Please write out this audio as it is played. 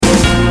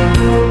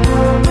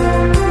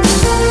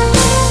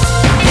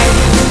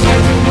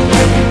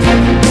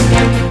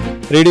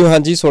Radio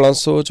हांजी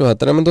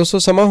 1674 में दोस्तों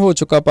समा हो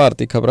चुका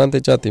भारती खबरां ते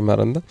झाती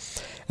मारन दा।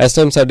 इस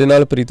टाइम साडे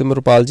नाल प्रीतम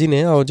रुपाल जी ने।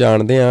 आओ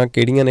जाणदे हां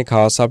किहड़ियां ने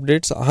खास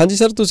अपडेट्स। हांजी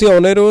सर, तुसीं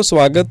आउणे रहो।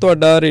 स्वागत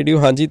तुहाडा रेडियो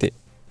हांजी ते।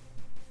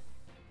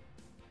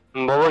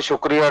 बहुत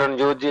शुक्रिया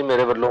रणजोत जी,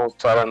 मेरे ਵੱਲੋਂ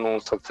ਸਾਰਿਆਂ ਨੂੰ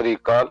ਸਤਿ ਸ੍ਰੀ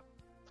ਅਕਾਲ।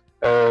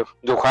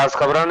 ਜੋ ਖਾਸ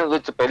ਖਬਰਾਂ ਨੇ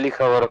ਵਿੱਚ ਪਹਿਲੀ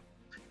ਖਬਰ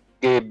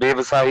ਕਿ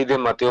ਬੇਵਸਾਹੀ ਦੇ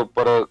ਮਤੇ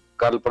ਉੱਪਰ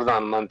ਕੱਲ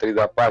ਪ੍ਰਧਾਨ ਮੰਤਰੀ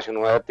ਦਾ ਭਾਸ਼ਣ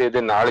ਹੋਇਆ ਤੇ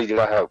ਇਹਦੇ ਨਾਲ ਹੀ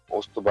ਜਿਹੜਾ ਹੈ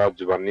ਉਸ ਤੋਂ ਬਾਅਦ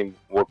ਜ਼ੁਬਾਨੀ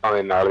ਵੋਟਾਂ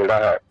ਦੇ ਨਾਲ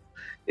ਜਿਹੜਾ ਹੈ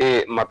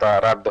ਇਹ ਮਤਾ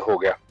ਰੱਦ ਹੋ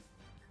ਗਿਆ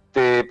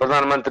ਤੇ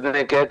ਪ੍ਰਧਾਨ ਮੰਤਰੀ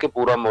ਨੇ ਕਿਹਾ ਕਿ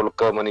ਪੂਰਾ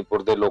ਮੁਲਕ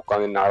ਮਨੀਪੁਰ ਦੇ ਲੋਕਾਂ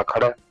ਦੇ ਨਾਲ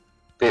ਖੜਾ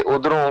ਤੇ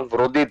ਉਧਰੋਂ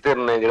ਵਿਰੋਧੀ ਧਿਰ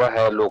ਨੇ ਜਿਹੜਾ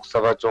ਹੈ ਲੋਕ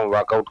ਸਭਾ ਚੋਂ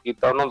ਵਾਕਆਊਟ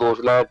ਕੀਤਾ। ਉਹਨਾਂ ਦੋਸ਼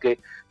ਲਾਇਆ ਕਿ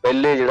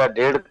ਪਹਿਲੇ ਜਿਹੜਾ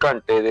 1.5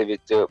 ਘੰਟੇ ਦੇ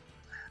ਵਿੱਚ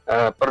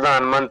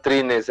ਪ੍ਰਧਾਨ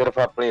ਮੰਤਰੀ ਨੇ ਸਿਰਫ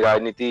ਆਪਣੀ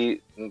ਰਾਜਨੀਤੀ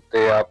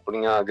ਤੇ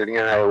ਆਪਣੀਆਂ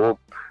ਜਿਹੜੀਆਂ ਹੈ ਉਹ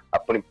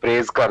ਆਪਣੀ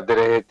ਪ੍ਰੇਜ਼ ਕਰਦੇ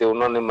ਰਹੇ ਤੇ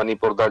ਉਹਨਾਂ ਨੇ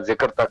ਮਨੀਪੁਰ ਦਾ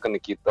ਜ਼ਿਕਰ ਤੱਕ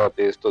ਨਹੀਂ ਕੀਤਾ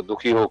ਤੇ ਇਸ ਤੋਂ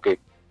ਦੁਖੀ ਹੋ ਕੇ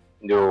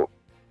ਜੋ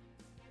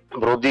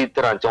ਵਿਰੋਧੀ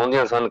ਧਿਰਾਂ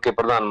ਚਾਹੁੰਦੀਆਂ ਸਨ ਕਿ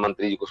ਪ੍ਰਧਾਨ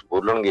ਮੰਤਰੀ ਜੀ ਕੁਝ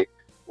ਬੋਲਣਗੇ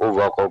ਉਹ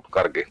ਵਾਕਆਊਟ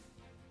ਕਰ ਗਏ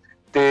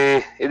ਤੇ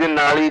ਇਹਦੇ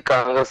ਨਾਲ ਹੀ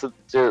ਕਾਂਗਰਸ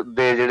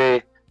ਦੇ ਜਿਹੜੇ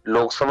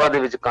ਲੋਕ ਸਭਾ ਦੇ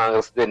ਵਿੱਚ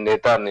ਕਾਂਗਰਸ ਦੇ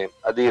ਨੇਤਾ ਨੇ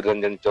ਅਧੀਰ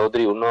ਰੰਜਨ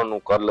ਚੌਧਰੀ, ਉਹਨਾਂ ਨੂੰ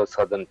ਕੱਲ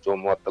ਸਦਨ ਚੋਂ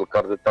ਮੁਅੱਤਲ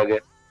ਕਰ ਦਿੱਤਾ ਗਿਆ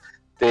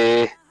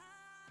ਤੇ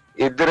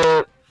ਇੱਧਰ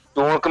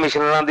ਚੋਣ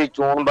ਕਮਿਸ਼ਨਰਾਂ ਦੀ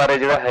ਚੋਣ ਬਾਰੇ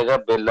ਜਿਹੜਾ ਹੈਗਾ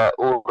ਬਿੱਲ ਆ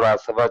ਉਹ ਰਾਜ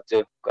ਸਭਾ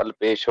ਚ ਕੱਲ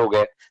ਪੇਸ਼ ਹੋ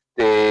ਗਿਆ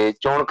ਤੇ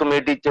ਚੋਣ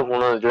ਕਮੇਟੀ ਚ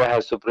ਹੁਣ ਜਿਹੜਾ ਹੈ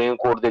ਸੁਪਰੀਮ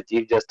ਕੋਰਟ ਦੇ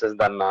ਚੀਫ ਜਸਟਿਸ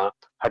ਦਾ ਨਾਂ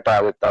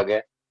ਹਟਾ ਦਿੱਤਾ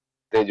ਗਿਆ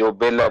ਤੇ ਜੋ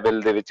ਬਿੱਲ ਹੈ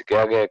ਬਿੱਲ ਦੇ ਵਿੱਚ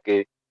ਕਿਹਾ ਗਿਆ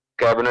ਕਿ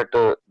ਕੈਬਨਿਟ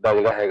ਦਾ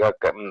ਜਿਹੜਾ ਹੈਗਾ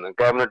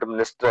ਕੈਬਨਿਟ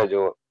ਮਿਨਿਸਟਰ ਹੈ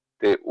ਜੋ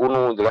ਤੇ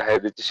ਉਹਨੂੰ ਜਿਹੜਾ ਹੈ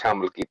ਇਹਦੇ ਚ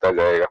ਸ਼ਾਮਲ ਕੀਤਾ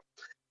ਜਾਏਗਾ।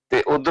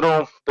 ਤੇ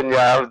ਉਧਰੋਂ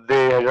ਪੰਜਾਬ ਦੇ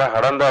ਜਿਹੜਾ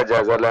ਹੜ੍ਹਾਂ ਦਾ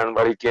ਜਾਇਜ਼ਾ ਲੈਣ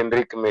ਵਾਲੀ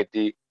ਕੇਂਦਰੀ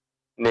ਕਮੇਟੀ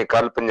ਨੇ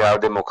ਕੱਲ ਪੰਜਾਬ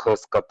ਦੇ ਮੁੱਖ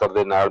ਸਕੱਤਰ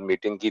ਦੇ ਨਾਲ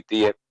ਮੀਟਿੰਗ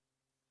ਕੀਤੀ ਹੈ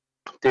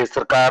ਤੇ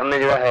ਸਰਕਾਰ ਨੇ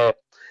ਜਿਹੜਾ ਹੈ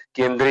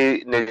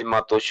ਕੇਂਦਰੀ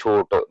ਨਿਯਮਾਂ ਤੋਂ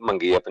ਛੋਟ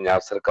ਮੰਗੀ ਹੈ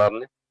ਪੰਜਾਬ ਸਰਕਾਰ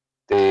ਨੇ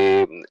ਤੇ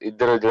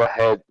ਇੱਧਰ ਜਿਹੜਾ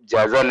ਹੈ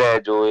ਜਾਇਜ਼ਾ ਲਿਆ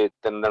ਜੋ ਇਹ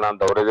 3 ਦਿਨਾਂ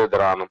ਦੌਰੇ ਦੇ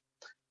ਦੌਰਾਨ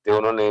ਤੇ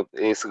ਉਹਨਾਂ ਨੇ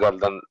ਇਸ ਗੱਲ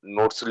ਦਾ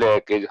ਨੋਟਿਸ ਲਿਆ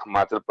ਕਿ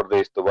ਹਿਮਾਚਲ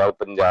ਪ੍ਰਦੇਸ਼ ਤੋਂ ਬਾਅਦ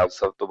ਪੰਜਾਬ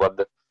ਸਭ ਤੋਂ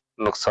ਵੱਧ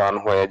ਨੁਕਸਾਨ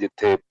ਹੋਇਆ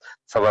ਜਿੱਥੇ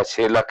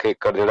 6.25 ਲੱਖ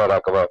ਏਕੜ ਜਿਹੜਾ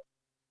ਰਕਬਾ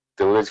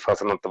ਤੇ ਉਹਦੇ 'ਚ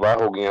ਫਸਲਾਂ ਤਬਾਹ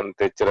ਹੋ ਗਈਆਂ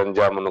ਤੇ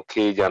 54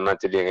 ਮਨੁੱਖੀ ਜਾਨਾਂ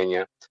ਚਲੀਆਂ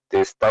ਗਈਆਂ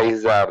ਤੇ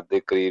 27,000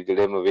 ਦੇ ਕਰੀਬ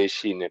ਜਿਹੜੇ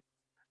ਮਵੇਸ਼ੀ ਨੇ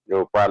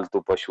ਜੋ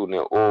ਪਾਲਤੂ ਪਸ਼ੂ ਨੇ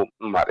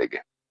ਉਹ ਮਾਰੇ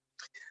ਗਏ।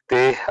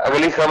 ਤੇ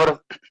ਅਗਲੀ ਖਬਰ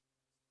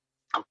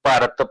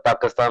ਭਾਰਤ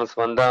ਪਾਕਿਸਤਾਨ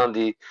ਸੰਬੰਧਾਂ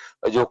ਦੀ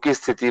ਅਜੋਕੀ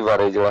ਸਥਿਤੀ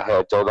ਬਾਰੇ ਜਿਹੜਾ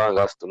ਹੈ 14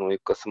 ਅਗਸਤ ਨੂੰ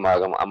ਇੱਕ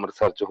ਸਮਾਗਮ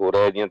ਅੰਮ੍ਰਿਤਸਰ 'ਚ ਹੋ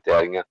ਰਿਹਾ, ਇਹਦੀਆਂ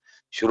ਤਿਆਰੀਆਂ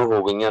ਸ਼ੁਰੂ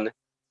ਹੋ ਗਈਆਂ ਨੇ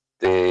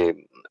ਤੇ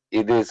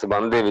ਇਹਦੇ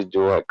ਸੰਬੰਧ ਦੇ ਵਿੱਚ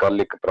ਜੋ ਹੈ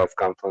ਕੱਲ ਇੱਕ ਪ੍ਰੈਸ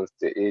ਕਾਨਫਰੰਸ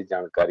 'ਚ ਇਹ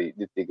ਜਾਣਕਾਰੀ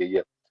ਦਿੱਤੀ ਗਈ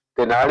ਹੈ।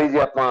 ਤੇ ਨਾਲ ਹੀ ਜੇ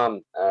ਆਪਾਂ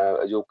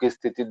ਅਜੋਕੀ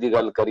ਸਥਿਤੀ ਦੀ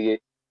ਗੱਲ ਕਰੀਏ,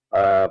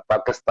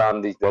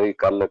 ਪਾਕਿਸਤਾਨ ਦੀ ਜਿਹੜੀ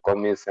ਕੱਲ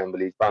ਕੌਮੀ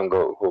ਅਸੈਂਬਲੀ ਭੰਗ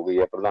ਹੋ ਗਈ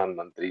ਹੈ, ਪ੍ਰਧਾਨ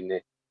ਮੰਤਰੀ ਨੇ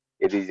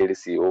ਇਹਦੀ ਜਿਹੜੀ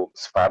ਸੀ ਉਹ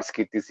ਸਿਫਾਰਿਸ਼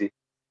ਕੀਤੀ ਸੀ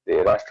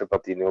ਤੇ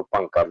ਰਾਸ਼ਟਰਪਤੀ ਨੇ ਉਹ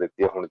ਭੰਗ ਕਰ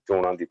ਦਿੱਤੀ ਹੈ। ਹੁਣ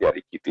ਚੋਣਾਂ ਦੀ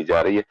ਤਿਆਰੀ ਕੀਤੀ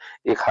ਜਾ ਰਹੀ ਹੈ।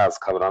 ਇਹ ਖਾਸ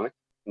ਖਬਰਾਂ ਨੇ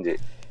ਜੀ।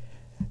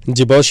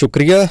 ਜੀ ਬਹੁਤ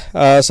ਸ਼ੁਕਰੀਆ।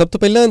 ਸਭ ਤੋਂ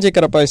ਪਹਿਲਾਂ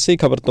ਜੇਕਰ ਆਪਾਂ ਇਸੇ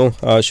ਖਬਰ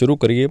ਤੋਂ ਸ਼ੁਰੂ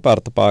ਕਰੀਏ,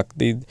 ਭਾਰਤ ਪਾਕ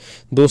ਦੀ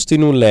ਦੋਸਤੀ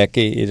ਨੂੰ ਲੈ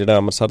ਕੇ ਇਹ ਜਿਹੜਾ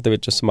ਅੰਮ੍ਰਿਤਸਰ ਦੇ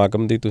ਵਿੱਚ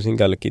ਸਮਾਗਮ ਦੀ ਤੁਸੀਂ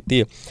ਗੱਲ ਕੀਤੀ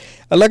ਹੈ,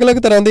 ਅਲੱਗ-ਅਲੱਗ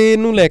ਤਰ੍ਹਾਂ ਦੇ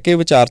ਇਹਨੂੰ ਲੈ ਕੇ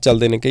ਵਿਚਾਰ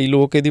ਚੱਲਦੇ ਨੇ। ਕਈ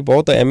ਲੋਕ ਇਹਦੀ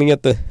ਬਹੁਤ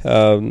ਅਹਿਮੀਅਤ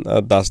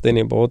ਦੱਸਦੇ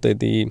ਨੇ, ਬਹੁਤ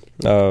ਇਹਦੀ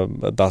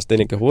ਦੱਸਦੇ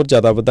ਨੇ ਕਿ ਹੋਰ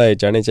ਜ਼ਿਆਦਾ ਵਧਾਏ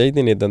ਜਾਣੇ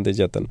ਚਾਹੀਦੇ ਨੇ ਇੱਦਾਂ ਦੇ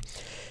ਯਤਨ।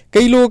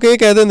 ਕਈ ਲੋਕ ਇਹ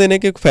ਕਹਿ ਦਿੰਦੇ ਨੇ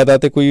ਕਿ ਫਾਇਦਾ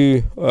ਤਾਂ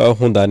ਕੋਈ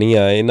ਹੁੰਦਾ ਨਹੀਂ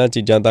ਆ ਇਹਨਾਂ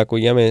ਚੀਜ਼ਾਂ ਦਾ,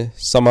 ਕੋਈ ਐਵੇਂ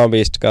ਸਮਾਂ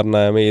ਵੇਸਟ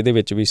ਕਰਨਾ, ਐਵੇਂ ਇਹਦੇ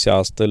ਵਿੱਚ ਵੀ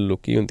ਸਿਆਸਤ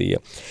ਲੁਕੀ ਹੁੰਦੀ ਆ।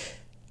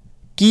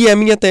 ਕੀ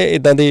ਅਹਿਮੀਅਤ ਹੈ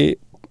ਇੱਦਾਂ ਦੇ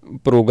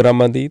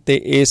ਪ੍ਰੋਗਰਾਮਾਂ ਦੀ ਤੇ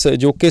ਇਸ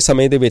ਅਜੋਕੇ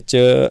ਸਮੇਂ ਦੇ ਵਿੱਚ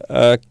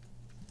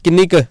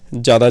ਕਿੰਨੀ ਕੁ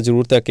ਜ਼ਿਆਦਾ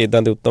ਜ਼ਰੂਰਤ ਹੈ ਕਿ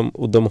ਇੱਦਾਂ ਦੇ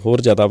ਉਦਮ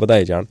ਹੋਰ ਜ਼ਿਆਦਾ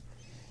ਵਧਾਏ ਜਾਣ?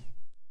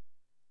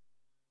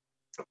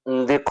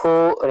 ਦੇਖੋ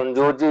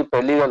ਰਣਜੋਤ ਜੀ,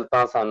 ਪਹਿਲੀ ਗੱਲ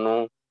ਤਾਂ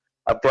ਸਾਨੂੰ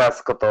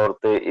ਇਤਿਹਾਸਕ ਤੌਰ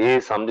ਤੇ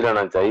ਇਹ ਸਮਝ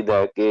ਲੈਣਾ ਚਾਹੀਦਾ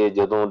ਹੈ ਕਿ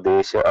ਜਦੋਂ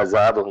ਦੇਸ਼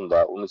ਆਜ਼ਾਦ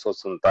ਹੁੰਦਾ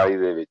 1947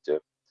 ਦੇ ਵਿੱਚ,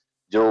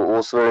 ਜੋ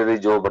ਉਸ ਵੇਲੇ ਦੀ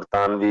ਜੋ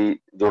ਬਰਤਾਨਵੀ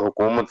ਜੋ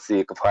ਹੁਕੂਮਤ ਸੀ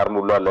ਇੱਕ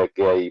ਫਾਰਮੂਲਾ ਲੈ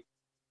ਕੇ ਆਈ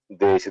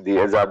ਦੇਸ਼ ਦੀ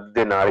ਆਜ਼ਾਦੀ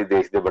ਦੇ ਨਾਲ ਹੀ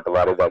ਦੇਸ਼ ਦੇ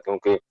ਬਟਵਾਰੇ ਦਾ,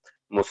 ਕਿਉਂਕਿ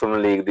ਮੁਸਲਿਮ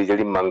ਲੀਗ ਦੀ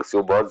ਜਿਹੜੀ ਮੰਗ ਸੀ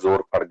ਉਹ ਬਹੁਤ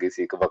ਜ਼ੋਰ ਫੜ ਗਈ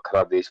ਸੀ ਇੱਕ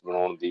ਵੱਖਰਾ ਦੇਸ਼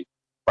ਬਣਾਉਣ ਦੀ,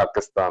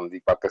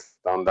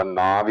 ਪਾਕਿਸਤਾਨ ਦਾ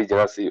ਨਾਂ ਵੀ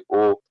ਜਿਹੜਾ ਸੀ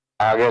ਉਹ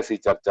ਆ ਗਿਆ ਸੀ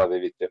ਚਰਚਾ ਦੇ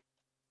ਵਿੱਚ।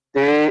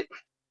 ਤੇ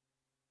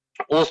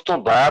ਉਸ ਤੋਂ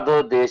ਬਾਅਦ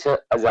ਦੇਸ਼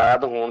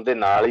ਆਜ਼ਾਦ ਹੋਣ ਦੇ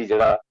ਨਾਲ ਹੀ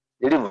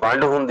ਜਿਹੜੀ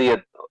ਵੰਡ ਹੁੰਦੀ ਹੈ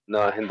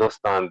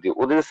ਹਿੰਦੁਸਤਾਨ ਦੀ,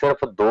 ਉਹਦੇ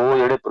ਸਿਰਫ 2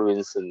 ਜਿਹੜੇ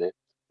ਪ੍ਰੋਵਿੰਸ ਨੇ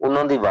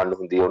ਉਹਨਾਂ ਦੀ ਵੰਡ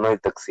ਹੁੰਦੀ ਹੈ, ਉਹਨਾਂ ਦੀ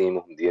ਤਕਸੀਮ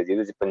ਹੁੰਦੀ ਹੈ,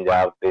 ਜਿਹਦੇ 'ਚ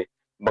ਪੰਜਾਬ ਤੇ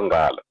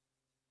ਬੰਗਾਲ।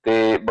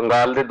 ਤੇ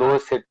ਬੰਗਾਲ ਦੇ 2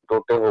 ਹਿੱਸੇ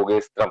ਟੋਟੇ ਹੋ ਗਏ,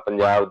 ਇਸ ਤਰ੍ਹਾਂ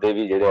ਪੰਜਾਬ ਦੇ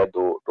ਵੀ ਜਿਹੜੇ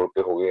 2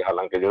 ਟੋਟੇ ਹੋ ਗਏ।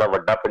 ਹਾਲਾਂਕਿ ਜਿਹੜਾ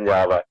ਵੱਡਾ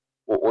ਪੰਜਾਬ ਹੈ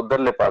ਉਹ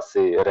ਉਧਰਲੇ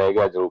ਪਾਸੇ ਰਹਿ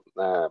ਗਿਆ ਜੋ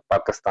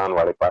ਪਾਕਿਸਤਾਨ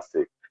ਵਾਲੇ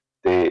ਪਾਸੇ,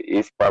 ਤੇ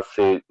ਇਸ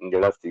ਪਾਸੇ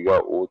ਜਿਹੜਾ ਸੀਗਾ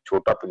ਉਹ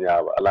ਛੋਟਾ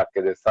ਪੰਜਾਬ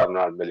ਇਲਾਕੇ ਦੇ ਹਿਸਾਬ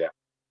ਨਾਲ ਮਿਲਿਆ।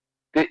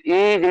 ਤੇ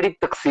ਇਹ ਜਿਹੜੀ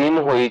ਤਕਸੀਮ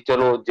ਹੋਈ,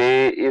 ਚਲੋ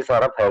ਜੇ ਇਹ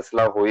ਸਾਰਾ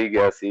ਫੈਸਲਾ ਹੋ ਹੀ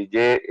ਗਿਆ ਸੀ,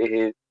 ਜੇ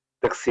ਇਹ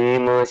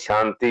ਤਕਸੀਮ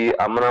ਸ਼ਾਂਤੀ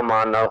ਅਮਨ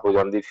ਅਮਾਨ ਨਾਲ ਹੋ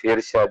ਜਾਂਦੀ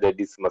ਫਿਰ ਸ਼ਾਇਦ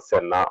ਐਡੀ ਸਮੱਸਿਆ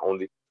ਨਾ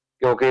ਆਉਂਦੀ,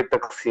 ਕਿਉਂਕਿ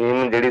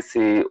ਤਕਸੀਮ ਜਿਹੜੀ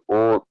ਸੀ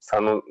ਉਹ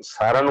ਸਾਨੂੰ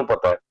ਸਾਰਿਆਂ ਨੂੰ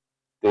ਪਤਾ ਹੈ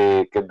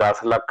ਤੇ ਕਿ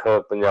 10 ਲੱਖ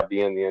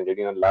ਪੰਜਾਬੀਆਂ ਦੀਆਂ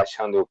ਜਿਹੜੀਆਂ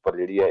ਲਾਸ਼ਾਂ ਦੇ ਉੱਪਰ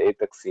ਜਿਹੜੀ ਆ ਇਹ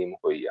ਤਕਸੀਮ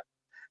ਹੋਈ ਆ।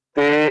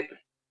 ਤੇ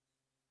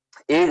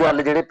ਇਹ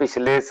ਗੱਲ ਜਿਹੜੇ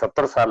ਪਿਛਲੇ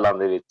 70 ਸਾਲਾਂ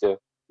ਦੇ ਵਿੱਚ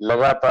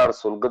ਲਗਾਤਾਰ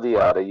ਸੁਲਗਦੀ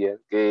ਆ ਰਹੀ ਹੈ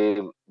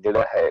ਕਿ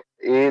ਜਿਹੜਾ ਹੈ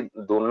ਇਹ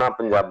ਦੋਨਾਂ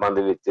ਪੰਜਾਬਾਂ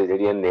ਦੇ ਵਿੱਚ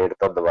ਜਿਹੜੀਆਂ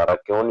ਨੇੜਤਾ ਦੁਬਾਰਾ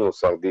ਕਿਉਂ ਨਹੀਂ ਹੋ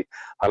ਸਕਦੀ।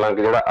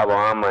 ਹਾਲਾਂਕਿ ਜਿਹੜਾ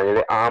ਆਵਾਮ ਹੈ,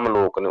 ਜਿਹੜੇ ਆਮ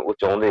ਲੋਕ ਨੇ ਉਹ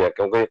ਚਾਹੁੰਦੇ ਆ,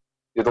 ਕਿਉਂਕਿ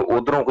ਜਦੋਂ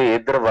ਉਧਰੋਂ ਕੋਈ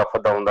ਇੱਧਰ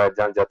ਵਫਦ ਆਉਂਦਾ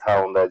ਜਾਂ ਜਥਾ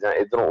ਆਉਂਦਾ ਜਾਂ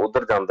ਇੱਧਰੋਂ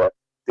ਉੱਧਰ ਜਾਂਦਾ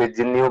ਤੇ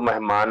ਜਿੰਨੀ ਉਹ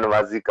ਮਹਿਮਾਨ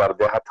ਨਵਾਜ਼ੀ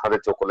ਕਰਦੇ ਹੱਥਾਂ ਤੇ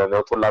ਚੁੱਕ ਲੈਂਦੇ,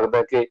 ਉੱਥੋਂ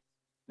ਲੱਗਦਾ ਕਿ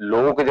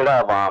ਲੋਕ ਜਿਹੜਾ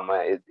ਆਵਾਮ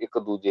ਹੈ ਇੱਕ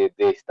ਦੂਜੇ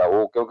ਦੇਸ਼ ਦਾ,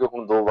 ਉਹ ਕਿਉਂਕਿ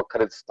ਹੁਣ ਦੋ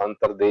ਵੱਖਰੇ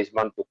ਸੁਤੰਤਰ ਦੇਸ਼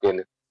ਬਣ ਚੁੱਕੇ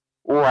ਨੇ,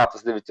 ਉਹ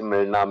ਆਪਸ ਦੇ ਵਿੱਚ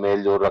ਮਿਲਣਾ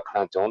ਮੇਲ ਜੋਲ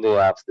ਰੱਖਣਾ ਚਾਹੁੰਦੇ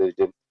ਆ, ਆਪਸ ਦੇ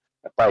ਵਿੱਚ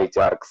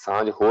ਭਾਈਚਾਰਕ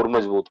ਸਾਂਝ ਹੋਰ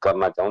ਮਜ਼ਬੂਤ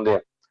ਕਰਨਾ ਚਾਹੁੰਦੇ ਆ।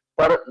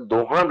 ਪਰ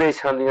ਦੋਹਾਂ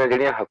ਦੇਸ਼ਾਂ ਦੀਆਂ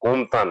ਜਿਹੜੀਆਂ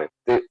ਹਕੂਮਤਾਂ ਨੇ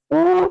ਤੇ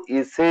ਉਹ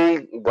ਇਸੇ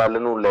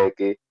ਗੱਲ ਨੂੰ ਲੈ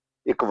ਕੇ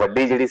ਇੱਕ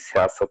ਵੱਡੀ ਜਿਹੜੀ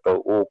ਸਿਆਸਤ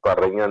ਉਹ ਕਰ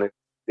ਰਹੀਆਂ ਨੇ।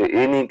 ਤੇ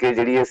ਇਹ ਨਹੀਂ ਕਿ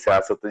ਜਿਹੜੀ ਇਹ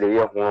ਸਿਆਸਤ ਜਿਹੜੀ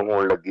ਆ ਹੁਣ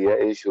ਹੋਣ ਲੱਗੀ ਹੈ,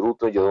 ਇਹ ਸ਼ੁਰੂ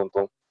ਤੋਂ ਜਦੋਂ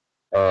ਤੋਂ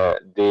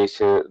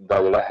ਦੇਸ਼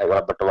ਦਾ ਜਿਹੜਾ ਹੈਗਾ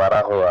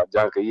ਬਟਵਾਰਾ ਹੋਇਆ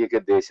ਜਾਂ ਕਹੀਏ ਕਿ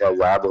ਦੇਸ਼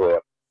ਆਜ਼ਾਦ ਹੋਇਆ,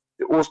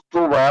 ਤੇ ਉਸ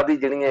ਤੋਂ ਬਾਅਦ ਹੀ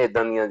ਜਿਹੜੀਆਂ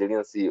ਏਦਾਂ ਦੀਆਂ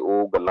ਜਿਹੜੀਆਂ ਸੀ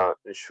ਉਹ ਗੱਲਾਂ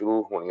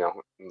ਸ਼ੁਰੂ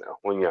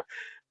ਹੋਈਆਂ।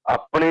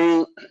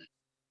 ਆਪਣੀ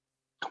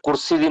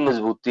ਕੁਰਸੀ ਦੀ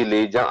ਮਜ਼ਬੂਤੀ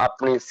ਲਈ ਜਾਂ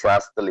ਆਪਣੀ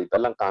ਸਿਆਸਤ ਲਈ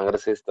ਪਹਿਲਾਂ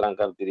ਕਾਂਗਰਸ ਇਸ ਤਰ੍ਹਾਂ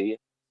ਕਰਦੀ ਰਹੀ ਹੈ,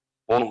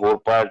 ਹੁਣ ਹੋਰ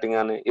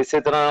ਪਾਰਟੀਆਂ ਨੇ। ਇਸੇ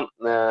ਤਰ੍ਹਾਂ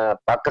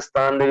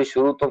ਪਾਕਿਸਤਾਨ ਦੇ ਵੀ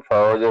ਸ਼ੁਰੂ ਤੋਂ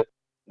ਫੌਜ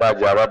ਦਾ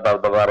ਜ਼ਿਆਦਾ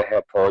ਦਬਦਬਾ ਰਿਹਾ,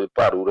 ਫੌਜ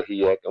ਭਾਰੂ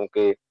ਰਹੀ ਹੈ,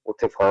 ਕਿਉਂਕਿ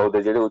ਉੱਥੇ ਫੌਜ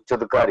ਦੇ ਜਿਹੜੇ ਉੱਚ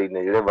ਅਧਿਕਾਰੀ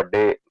ਨੇ, ਜਿਹੜੇ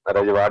ਵੱਡੇ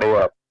ਰਜਵਾੜੇ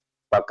ਆ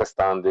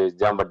ਪਾਕਿਸਤਾਨ ਦੇ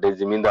ਜਾਂ ਵੱਡੇ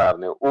ਜ਼ਿਮੀਂਦਾਰ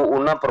ਨੇ, ਉਹ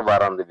ਉਹਨਾਂ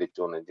ਪਰਿਵਾਰਾਂ ਦੇ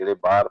ਵਿੱਚੋਂ ਨੇ ਜਿਹੜੇ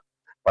ਬਾਹਰ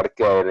ਪੜ੍ਹ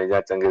ਕੇ ਆਏ ਨੇ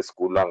ਜਾਂ ਚੰਗੇ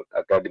ਸਕੂਲਾਂ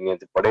ਅਕੈਡਮੀਆਂ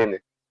 'ਚ ਪੜ੍ਹੇ ਨੇ।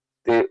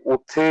 ਤੇ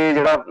ਉੱਥੇ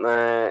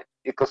ਜਿਹੜਾ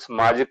ਇੱਕ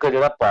ਸਮਾਜਿਕ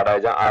ਜਿਹੜਾ ਪਾੜਾ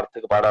ਜਾਂ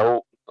ਆਰਥਿਕ ਪਾੜਾ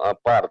ਉਹ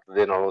ਭਾਰਤ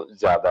ਦੇ ਨਾਲੋਂ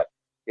ਜ਼ਿਆਦਾ।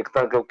 ਇੱਕ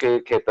ਤਾਂ ਕਿਉਂਕਿ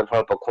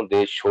ਖੇਤਰਫਲ ਪੱਖੋਂ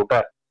ਦੇਸ਼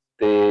ਛੋਟਾ,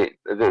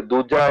 ਤੇ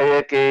ਦੂਜਾ ਇਹ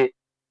ਹੈ ਕਿ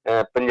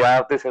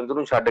ਪੰਜਾਬ ਤੇ ਸਿੰਧ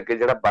ਨੂੰ ਛੱਡ ਕੇ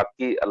ਜਿਹੜਾ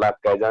ਬਾਕੀ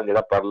ਇਲਾਕਾ ਹੈ ਜਾਂ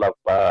ਜਿਹੜਾ ਪਰਲਾ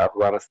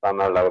ਅਫਗਾਨਿਸਤਾਨ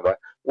ਨਾਲ ਲੱਗਦਾ,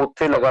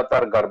 ਉੱਥੇ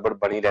ਲਗਾਤਾਰ ਗੜਬੜ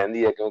ਬਣੀ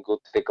ਰਹਿੰਦੀ ਹੈ, ਕਿਉਂਕਿ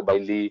ਉੱਥੇ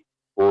ਕਬਾਇਲੀ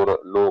ਹੋਰ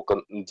ਲੋਕ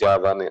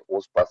ਜ਼ਿਆਦਾ ਨੇ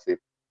ਉਸ ਪਾਸੇ।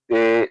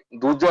 ਤੇ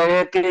ਦੂਜਾ ਇਹ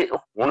ਹੈ ਕਿ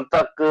ਹੁਣ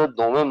ਤੱਕ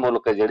ਦੋਵੇਂ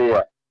ਮੁਲਕ ਜਿਹੜੇ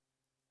ਆ,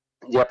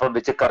 ਜੇ ਆਪਾਂ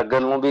ਵਿੱਚ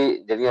ਕਰਗਿਲ ਨੂੰ ਵੀ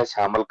ਜਿਹੜੀਆਂ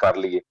ਸ਼ਾਮਲ ਕਰ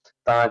ਲਈਏ,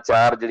 ਤਾਂ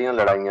 4 ਜਿਹੜੀਆਂ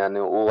ਲੜਾਈਆਂ ਨੇ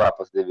ਉਹ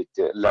ਆਪਸ ਦੇ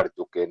ਵਿੱਚ ਲੜ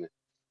ਚੁੱਕੇ ਨੇ।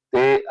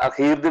 ਤੇ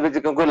ਅਖੀਰ ਦੇ ਵਿੱਚ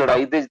ਕਿਉਂਕਿ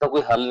ਲੜਾਈ ਦੇ ਤਾਂ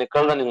ਕੋਈ ਹੱਲ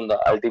ਨਿਕਲਦਾ ਨਹੀਂ ਹੁੰਦਾ,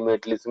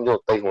 ਅਲਟੀਮੇਟਲੀ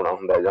ਸਮਝੌਤਾ ਹੀ ਹੋਣਾ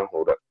ਹੁੰਦਾ ਜਾਂ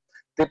ਹੋਰ।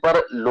 ਤੇ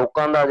ਪਰ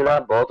ਲੋਕਾਂ ਦਾ ਜਿਹੜਾ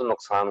ਬਹੁਤ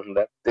ਨੁਕਸਾਨ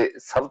ਹੁੰਦਾ, ਤੇ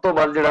ਸਭ ਤੋਂ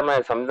ਵੱਧ ਜਿਹੜਾ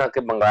ਮੈਂ ਸਮਝਦਾ ਕਿ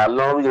ਬੰਗਾਲ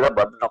ਨਾਲੋਂ ਵੀ ਜਿਹੜਾ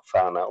ਵੱਧ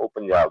ਨੁਕਸਾਨ ਆ ਉਹ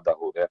ਪੰਜਾਬ ਦਾ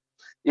ਹੋ ਰਿਹਾ।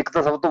 ਇੱਕ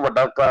ਤਾਂ ਸਭ ਤੋਂ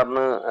ਵੱਡਾ ਕਾਰਨ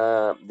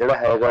ਜਿਹੜਾ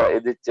ਹੈਗਾ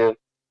ਇਹਦੇ 'ਚ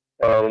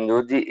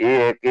ਰਣਜੋਤ ਜੀ ਇਹ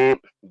ਹੈ ਕਿ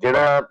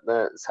ਜਿਹੜਾ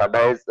ਸਾਡਾ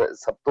ਇਹ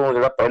ਸਭ ਤੋਂ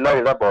ਜਿਹੜਾ ਪਹਿਲਾ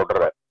ਜਿਹੜਾ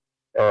ਬਾਰਡਰ ਹੈ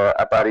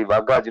ਅਟਾਰੀ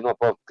ਵਾਹਗਾ ਜਿਹਨੂੰ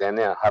ਆਪਾਂ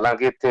ਕਹਿੰਦੇ ਹਾਂ,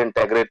 ਹਾਲਾਂਕਿ ਇੱਥੇ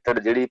ਇੰਟੈਗਰੇਟਡ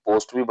ਜਿਹੜੀ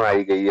ਪੋਸਟ ਵੀ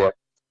ਬਣਾਈ ਗਈ ਹੈ,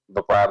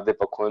 ਵਪਾਰ ਦੇ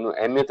ਪੱਖੋਂ ਇਹਨੂੰ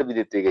ਅਹਿਮੀਅਤ ਵੀ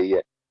ਦਿੱਤੀ ਗਈ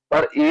ਹੈ,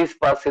 ਪਰ ਇਸ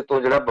ਪਾਸੇ ਤੋਂ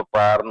ਜਿਹੜਾ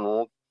ਵਪਾਰ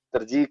ਨੂੰ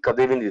ਤਰਜੀਹ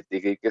ਕਦੇ ਵੀ ਨਹੀਂ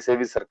ਦਿੱਤੀ ਗਈ, ਕਿਸੇ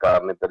ਵੀ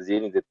ਸਰਕਾਰ ਨੇ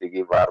ਤਰਜੀਹ ਨਹੀਂ ਦਿੱਤੀ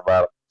ਗਈ।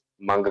 ਵਾਰ-ਵਾਰ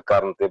ਮੰਗ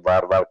ਕਰਨ ਤੇ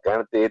ਵਾਰ-ਵਾਰ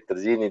ਕਹਿਣ ਤੇ ਇਹ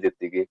ਤਰਜੀਹ ਨਹੀਂ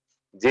ਦਿੱਤੀ ਗਈ।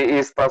 ਜੇ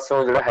ਇਸ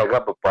ਪਾਸੋਂ ਜਿਹੜਾ ਹੈਗਾ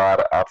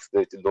ਵਪਾਰ ਆਪਸ ਦੇ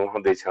ਵਿੱਚ ਦੋਹਾਂ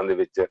ਦੇਸ਼ਾਂ ਦੇ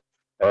ਵਿੱਚ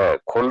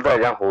ਖੁੱਲਦਾ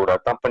ਜਾਂ ਹੋਰ ਆ,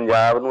 ਤਾਂ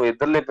ਪੰਜਾਬ ਨੂੰ,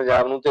 ਇੱਧਰਲੇ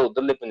ਪੰਜਾਬ ਨੂੰ ਤੇ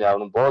ਉੱਧਰਲੇ ਪੰਜਾਬ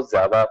ਨੂੰ ਬਹੁਤ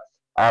ਜ਼ਿਆਦਾ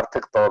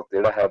ਆਰਥਿਕ ਤੌਰ ਤੇ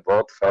ਜਿਹੜਾ ਹੈ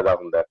ਬਹੁਤ ਫਾਇਦਾ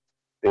ਹੁੰਦਾ,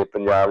 ਤੇ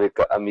ਪੰਜਾਬ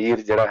ਇੱਕ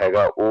ਅਮੀਰ ਜਿਹੜਾ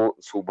ਹੈਗਾ ਉਹ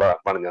ਸੂਬਾ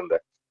ਬਣ ਜਾਂਦਾ।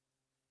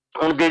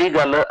 ਹੁਣ ਜਿਹੜੀ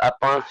ਗੱਲ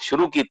ਆਪਾਂ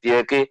ਸ਼ੁਰੂ ਕੀਤੀ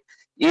ਹੈ ਕਿ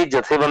ਇਹ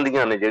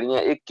ਜਥੇਬੰਦੀਆਂ ਨੇ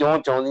ਜਿਹੜੀਆਂ, ਇਹ ਕਿਉਂ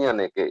ਚਾਹੁੰਦੀਆਂ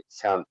ਨੇ ਕਿ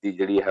ਸ਼ਾਂਤੀ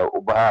ਜਿਹੜੀ ਹੈ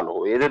ਉਹ ਬਹਾਲ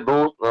ਹੋਵੇ, ਇਹਦੇ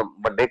 2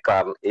 ਵੱਡੇ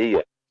ਕਾਰਨ ਇਹ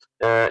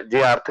ਹੈ।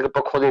 ਜੇ ਆਰਥਿਕ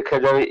ਪੱਖੋਂ ਦੇਖਿਆ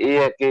ਜਾਵੇ, ਇਹ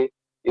ਹੈ ਕਿ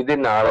ਇਹਦੇ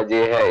ਨਾਲ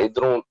ਜੇ ਹੈ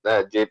ਇਧਰੋਂ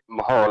ਜੇ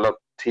ਮਾਹੌਲ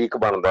ਠੀਕ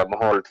ਬਣਦਾ,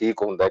 ਮਾਹੌਲ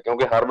ਠੀਕ ਹੁੰਦਾ,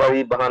 ਕਿਉਂਕਿ ਹਰ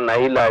ਵਾਰੀ ਬਹਾਨਾ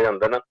ਹੀ ਲਾਇਆ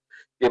ਜਾਂਦਾ ਨਾ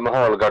ਕਿ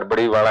ਮਾਹੌਲ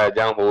ਗੜਬੜੀ ਵਾਲਾ ਹੈ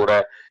ਜਾਂ ਹੋਰ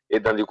ਹੈ,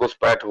 ਏਦਾਂ ਦੀ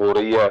ਘੁਸਪੈਠ ਹੋ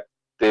ਰਹੀ ਹੈ।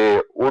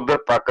 ਤੇ ਉਧਰ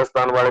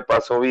ਪਾਕਿਸਤਾਨ ਵਾਲੇ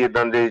ਪਾਸੋਂ ਵੀ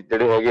ਏਦਾਂ ਦੇ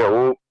ਜਿਹੜੇ ਹੈਗੇ ਆ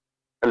ਉਹ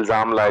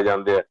ਇਲਜ਼ਾਮ ਲਾਏ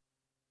ਜਾਂਦੇ ਆ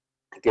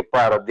ਕਿ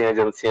ਭਾਰਤ ਦੀਆਂ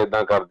ਏਜੰਸੀਆਂ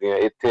ਏਦਾਂ ਕਰਦੀਆਂ,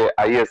 ਇੱਥੇ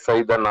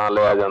ISI ਦਾ ਨਾਂ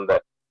ਲਿਆ ਜਾਂਦਾ।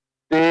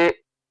 ਤੇ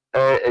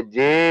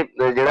ਜੇ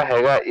ਜਿਹੜਾ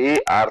ਹੈਗਾ ਇਹ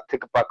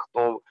ਆਰਥਿਕ ਪੱਖ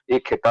ਤੋਂ ਇਹ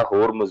ਖਿੱਤਾ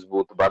ਹੋਰ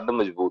ਵੱਧ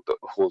ਮਜ਼ਬੂਤ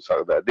ਹੋ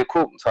ਸਕਦਾ।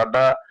 ਦੇਖੋ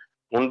ਸਾਡਾ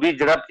ਹੁਣ ਵੀ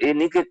ਜਿਹੜਾ ਇਹ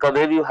ਨਹੀਂ ਕਿ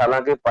ਕਦੇ ਵੀ,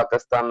 ਹਾਲਾਂਕਿ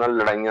ਪਾਕਿਸਤਾਨ ਨਾਲ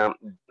ਲੜਾਈਆਂ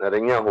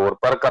ਰਹੀਆਂ ਹੋਰ,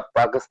 ਪਰ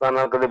ਪਾਕਿਸਤਾਨ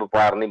ਨਾਲ ਕਦੇ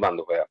ਵਪਾਰ ਨਹੀਂ ਬੰਦ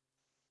ਹੋਇਆ।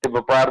 ਤੇ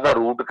ਵਪਾਰ ਦਾ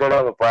ਰੂਟ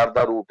ਕਿਹੜਾ? ਵਪਾਰ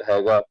ਦਾ ਰੂਟ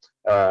ਹੈਗਾ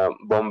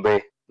ਬੰਬੇ,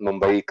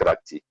 ਮੁੰਬਈ,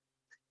 ਕਰਾਚੀ।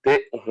 ਤੇ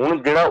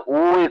ਹੁਣ ਜਿਹੜਾ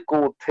ਉਹ ਇੱਕ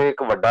ਉੱਥੇ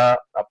ਇੱਕ ਵੱਡਾ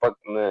ਆਪਾਂ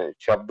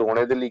ਸ਼ਬਦ ਹੁਣ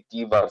ਇਹਦੇ ਲਈ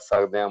ਕੀ ਵਰਤ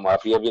ਸਕਦੇ ਹਾਂ,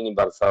 ਮਾਫੀਆ ਵੀ ਨਹੀਂ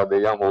ਵਰਤ ਸਕਦੇ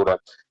ਜਾਂ ਹੋਰ ਆ,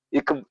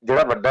 ਇੱਕ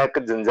ਜਿਹੜਾ ਵੱਡਾ ਇੱਕ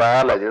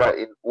ਜੰਜਾਲ ਹੈ ਜਿਹੜਾ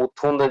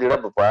ਉੱਥੋਂ ਦਾ ਜਿਹੜਾ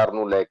ਵਪਾਰ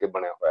ਨੂੰ ਲੈ ਕੇ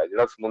ਬਣਿਆ ਹੋਇਆ,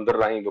 ਜਿਹੜਾ ਸਮੁੰਦਰ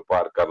ਰਾਹੀਂ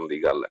ਵਪਾਰ ਕਰਨ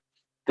ਦੀ ਗੱਲ ਹੈ।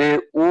 ਤੇ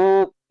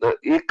ਉਹ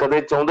ਇਹ ਕਦੇ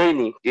ਚਾਹੁੰਦਾ ਹੀ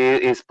ਨਹੀਂ ਕਿ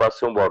ਇਸ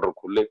ਪਾਸਿਓਂ ਬਾਰਡਰ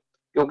ਖੁੱਲੇ,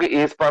 ਕਿਉਂਕਿ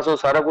ਇਸ ਪਾਸੋਂ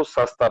ਸਾਰਾ ਕੁਝ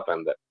ਸਸਤਾ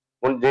ਪੈਂਦਾ।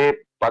 ਹੁਣ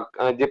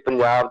ਜੇ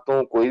ਪੰਜਾਬ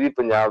ਤੋਂ ਕੋਈ ਵੀ,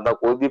 ਪੰਜਾਬ ਦਾ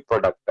ਕੋਈ ਵੀ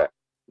ਪ੍ਰੋਡਕਟ ਹੈ,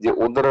 ਜੇ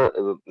ਉਧਰ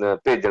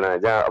ਭੇਜਣਾ ਹੈ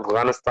ਜਾਂ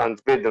ਅਫਗਾਨਿਸਤਾਨ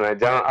 'ਚ ਭੇਜਣਾ ਹੈ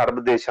ਜਾਂ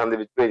ਅਰਬ ਦੇਸ਼ਾਂ ਦੇ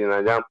ਵਿੱਚ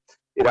ਭੇਜਣਾ ਜਾਂ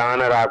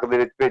ਈਰਾਨ, ਇਰਾਕ ਦੇ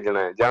ਵਿੱਚ ਭੇਜਣਾ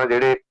ਹੈ, ਜਾਂ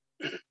ਜਿਹੜੇ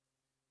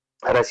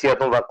ਰਸ਼ੀਆ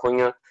ਤੋਂ ਵੱਖ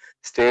ਹੋਈਆਂ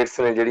ਸਟੇਟਸ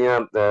ਨੇ ਜਿਹੜੀਆਂ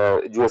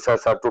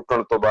USSR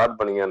ਟੁੱਟਣ ਤੋਂ ਬਾਅਦ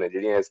ਬਣੀਆਂ ਨੇ,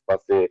 ਜਿਹੜੀਆਂ ਇਸ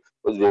ਪਾਸੇ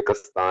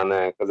ਉਜ਼ਬੇਕਿਸਤਾਨ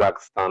ਹੈ,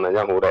 ਕਜ਼ਾਕਿਸਤਾਨ ਹੈ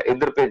ਜਾਂ ਹੋਰ ਹੈ,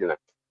 ਇੱਧਰ ਭੇਜਣਾ,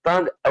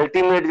 ਤਾਂ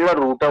ਅਲਟੀਮੇਟ ਜਿਹੜਾ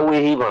ਰੂਟ ਆ ਉਹ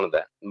ਇਹੀ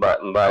ਬਣਦਾ,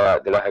 ਵਾਇਆ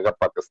ਜਿਹੜਾ ਹੈਗਾ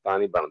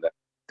ਪਾਕਿਸਤਾਨ ਹੀ ਬਣਦਾ।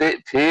 ਤੇ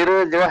ਫਿਰ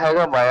ਜਿਹੜਾ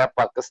ਹੈਗਾ ਵਾਇਆ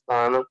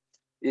ਪਾਕਿਸਤਾਨ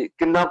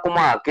ਕਿੰਨਾ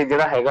ਘੁਮਾ ਕੇ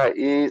ਜਿਹੜਾ ਹੈਗਾ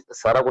ਇਹ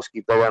ਸਾਰਾ ਕੁਛ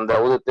ਕੀਤਾ ਜਾਂਦਾ,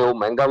 ਉਹਦੇ ਤੇ ਉਹ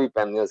ਮਹਿੰਗਾ ਵੀ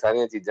ਪੈਂਦੀਆਂ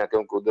ਸਾਰੀਆਂ ਚੀਜ਼ਾਂ,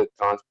 ਕਿਉਂਕਿ ਉਹਦੇ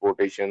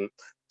ਟਰਾਂਸਪੋਰਟੇਸ਼ਨ,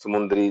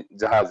 ਸਮੁੰਦਰੀ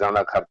ਜਹਾਜ਼ਾਂ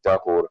ਦਾ ਖਰਚਾ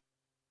ਹੋਰ।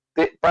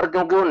 ਤੇ ਪਰ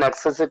ਕਿਉਂਕਿ ਉਹ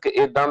ਨੈਕਸਸ ਇੱਕ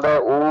ਏਦਾਂ ਦਾ,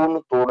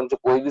 ਉਹਨੂੰ ਤੋੜਨ 'ਚ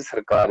ਕੋਈ ਵੀ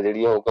ਸਰਕਾਰ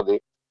ਜਿਹੜੀ ਆ ਉਹ ਕਦੇ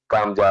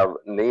ਕਾਮਯਾਬ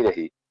ਨਹੀਂ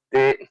ਰਹੀ।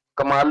 ਤੇ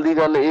ਕਮਾਲ ਦੀ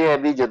ਗੱਲ ਇਹ ਹੈ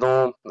ਵੀ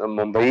ਜਦੋਂ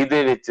ਮੁੰਬਈ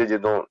ਦੇ ਵਿੱਚ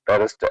ਜਦੋਂ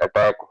ਟੈਰਰਿਸਟ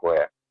ਅਟੈਕ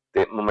ਹੋਇਆ,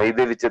 ਤੇ ਮੁੰਬਈ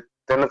ਦੇ ਵਿੱਚ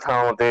 3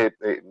 ਥਾਵਾਂ ਤੇ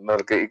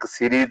ਮਤਲਬ ਕਿ ਇੱਕ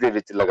ਸੀਰੀਜ਼ ਦੇ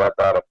ਵਿੱਚ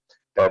ਲਗਾਤਾਰ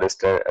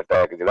ਟੈਰਰਿਸਟ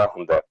ਅਟੈਕ ਜਿਹੜਾ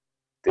ਹੁੰਦਾ,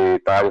 ਤੇ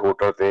ਤਾਜ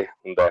ਹੋਟਲ ਤੇ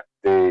ਹੁੰਦਾ,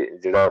 ਤੇ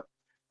ਜਿਹੜਾ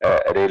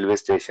ਰੇਲਵੇ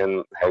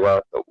ਸਟੇਸ਼ਨ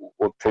ਹੈਗਾ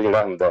ਉੱਥੇ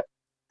ਜਿਹੜਾ ਹੁੰਦਾ,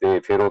 ਤੇ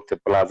ਫਿਰ ਉੱਥੇ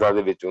ਪਲਾਜ਼ਾ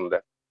ਦੇ ਵਿੱਚ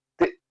ਹੁੰਦਾ।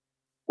 ਤੇ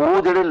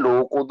ਉਹ ਜਿਹੜੇ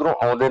ਲੋਕ ਉਧਰੋਂ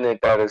ਆਉਂਦੇ ਨੇ,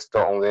 ਟੈਰਿਸਟ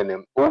ਆਉਂਦੇ ਨੇ,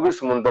 ਉਹ ਵੀ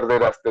ਸਮੁੰਦਰ ਦੇ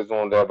ਰਸਤੇ ਤੋਂ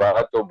ਆਉਂਦੇ ਆ,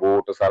 ਬਾਹਰ ਤੋਂ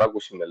ਬੋਟ ਸਾਰਾ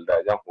ਕੁਝ ਮਿਲਦਾ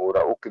ਹੈ ਜਾਂ ਹੋਰ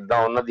ਆ, ਉਹ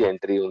ਕਿੱਦਾਂ ਉਹਨਾਂ ਦੀ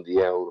ਐਂਟਰੀ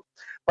ਹੁੰਦੀ ਹੈ ਹੋਰ।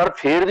 ਪਰ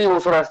ਫਿਰ ਵੀ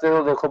ਉਸ ਰਸਤੇ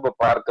ਤੋਂ ਦੇਖੋ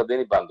ਵਪਾਰ ਕਦੇ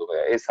ਨਹੀਂ ਬੰਦ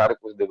ਹੋਇਆ, ਇਹ ਸਾਰੇ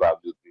ਕੁਝ ਦੇ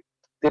ਬਾਵਜੂਦ ਵੀ।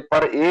 ਤੇ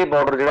ਪਰ ਇਹ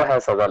ਬਾਰਡਰ ਜਿਹੜਾ ਹੈ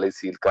ਸਦਾ ਲਈ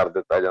ਸੀਲ ਕਰ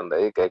ਦਿੱਤਾ ਜਾਂਦਾ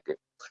ਇਹ ਕਹਿ ਕੇ।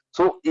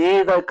 ਸੋ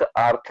ਇਹਦਾ ਇੱਕ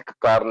ਆਰਥਿਕ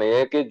ਕਾਰਨ ਇਹ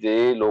ਹੈ ਕਿ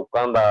ਜੇ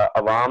ਲੋਕਾਂ ਦਾ,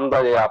 ਆਵਾਮ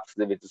ਦਾ ਜੇ ਆਪਸ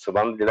ਦੇ ਵਿੱਚ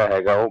ਸੰਬੰਧ ਜਿਹੜਾ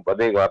ਹੈਗਾ ਉਹ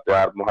ਵਧੇਗਾ,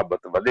 ਪਿਆਰ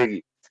ਮੁਹੱਬਤ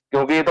ਵਧੇਗੀ,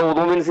 ਕਿਉਂਕਿ ਇਹ ਤਾਂ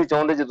ਉਦੋਂ ਵੀ ਨਹੀਂ ਸੀ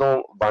ਚਾਹੁੰਦੇ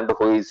ਜਦੋਂ ਵੰਡ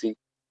ਹੋਈ ਸੀ।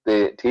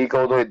 ਤੇ ਠੀਕ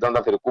ਆ, ਉਦੋਂ ਇਦਾਂ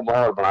ਦਾ ਫਿਰਕੂ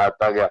ਮਾਹੌਲ ਬਣਾ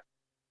ਦਿੱਤਾ ਗਿਆ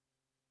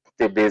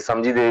ਤੇ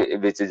ਬੇਸਮਝੀ ਦੇ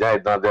ਵਿੱਚ ਜਾਂ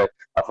ਇਦਾਂ ਦੇ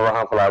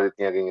ਅਫਵਾਹਾਂ ਫੈਲਾ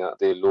ਦਿੱਤੀਆਂ ਗਈਆਂ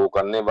ਤੇ ਲੋਕ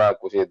ਅੰਨ੍ਹੇਵਾਹ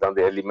ਕੁਝ ਇਦਾਂ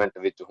ਦੇ ਐਲੀਮੈਂਟ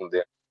ਵਿੱਚ ਹੁੰਦੇ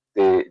ਆ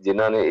ਤੇ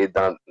ਜਿਨ੍ਹਾਂ ਨੇ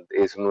ਇਦਾਂ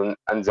ਇਸ ਨੂੰ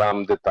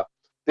ਅੰਜਾਮ ਦਿੱਤਾ।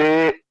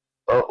 ਤੇ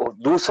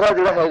ਦੂਸਰਾ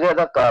ਜਿਹੜਾ ਹੈਗਾ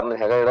ਇਹਦਾ ਕਾਰਨ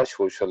ਹੈਗਾ ਜਿਹੜਾ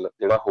ਸੋਸ਼ਲ,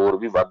 ਜਿਹੜਾ ਹੋਰ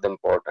ਵੀ ਵੱਧ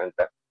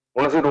ਇੰਪੋਰਟੈਂਟ ਹੈ।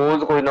 ਹੁਣ ਅਸੀਂ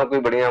ਰੋਜ਼ ਕੋਈ ਨਾ ਕੋਈ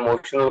ਬੜੀਆਂ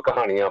ਇਮੋਸ਼ਨਲ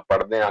ਕਹਾਣੀਆਂ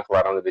ਪੜ੍ਹਦੇ ਹਾਂ,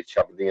 ਅਖਬਾਰਾਂ ਦੇ ਵਿੱਚ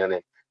ਛਪਦੀਆਂ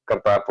ਨੇ।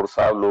 ਕਰਤਾਰਪੁਰ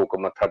ਸਾਹਿਬ ਲੋਕ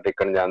ਮੱਥਾ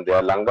ਟੇਕਣ ਜਾਂਦੇ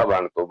ਆ ਲਾਂਘਾ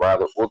ਬਣ ਤੋਂ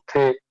ਬਾਅਦ,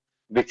 ਉੱਥੇ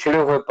ਵਿਛੜੇ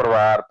ਹੋਏ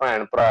ਪਰਿਵਾਰ,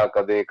 ਭੈਣ ਭਰਾ,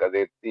 ਕਦੇ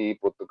ਕਦੇ ਧੀ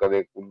ਪੁੱਤ,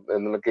 ਕਦੇ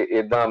ਮਤਲਬ ਕਿ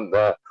ਏਦਾਂ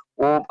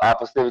ਉਹ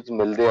ਆਪਸ ਦੇ ਵਿੱਚ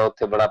ਮਿਲਦੇ ਆ,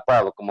 ਉੱਥੇ ਬੜਾ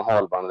ਭਾਵੁਕ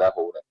ਮਾਹੌਲ ਬਣਦਾ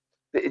ਹੋਰ ਹੈ।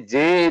 ਤੇ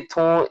ਜੇ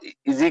ਇੱਥੋਂ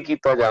ਈਜ਼ੀ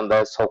ਕੀਤਾ ਜਾਂਦਾ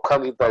ਹੈ, ਸੌਖਾ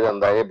ਕੀਤਾ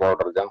ਜਾਂਦਾ ਇਹ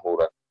ਬਾਰਡਰ ਜਾਂ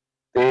ਹੋਰ ਹੈ,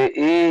 ਤੇ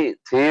ਇਹ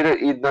ਫਿਰ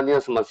ਇਦਾਂ ਦੀਆਂ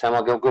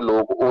ਸਮੱਸਿਆਵਾਂ, ਕਿਉਂਕਿ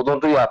ਲੋਕ ਉਦੋਂ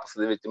ਤੋਂ ਹੀ ਆਪਸ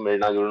ਦੇ ਵਿੱਚ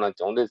ਮਿਲਣਾ ਜੁਲਣਾ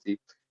ਚਾਹੁੰਦੇ ਸੀ,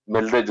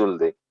 ਮਿਲਦੇ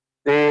ਜੁਲਦੇ।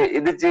 ਤੇ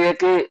ਇਹਦੇ ਚ ਇਹ ਹੈ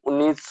ਕਿ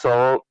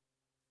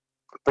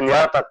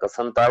 1950 ਤੱਕ,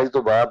 47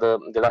 ਤੋਂ ਬਾਅਦ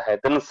ਜਿਹੜਾ ਹੈ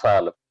 3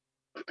 ਸਾਲ,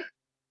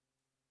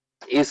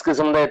 ਇਸ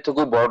ਕਿਸਮ ਦਾ ਇੱਥੇ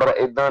ਕੋਈ ਬਾਰਡਰ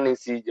ਏਦਾਂ ਨਹੀਂ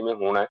ਸੀ ਜਿਵੇਂ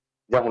ਹੁਣ ਹੈ,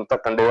 ਜਾਂ ਹੁਣ ਤਾਂ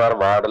ਕੰਡੇਵਾਰ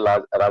ਵਾੜ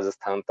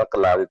ਰਾਜਸਥਾਨ ਤੱਕ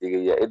ਲਾ ਦਿੱਤੀ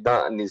ਗਈ ਹੈ,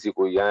 ਏਦਾਂ ਨਹੀਂ ਸੀ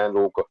ਕੋਈ। ਐ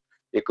ਲੋਕ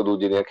ਇੱਕ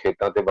ਦੂਜੇ ਦੀਆਂ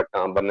ਖੇਤਾਂ ਤੇ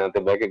ਵੱਟਾਂ ਬੰਨਿਆਂ ਤੇ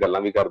ਬਹਿ ਕੇ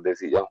ਗੱਲਾਂ ਵੀ ਕਰਦੇ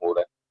ਸੀ ਜਾਂ ਹੋਰ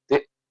ਹੈ।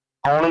 ਤੇ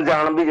ਆਉਣ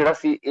ਜਾਣ ਵੀ ਜਿਹੜਾ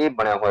ਸੀ ਇਹ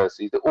ਬਣਿਆ ਹੋਇਆ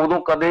ਸੀ। ਤੇ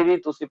ਉਦੋਂ ਕਦੇ ਵੀ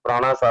ਤੁਸੀਂ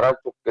ਪੁਰਾਣਾ ਸਾਰਾ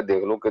ਚੁੱਕ ਕੇ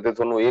ਦੇਖ ਲਓ, ਕਿਤੇ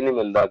ਤੁਹਾਨੂੰ ਇਹ ਨਹੀਂ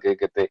ਮਿਲਦਾ ਕਿ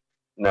ਕਿਤੇ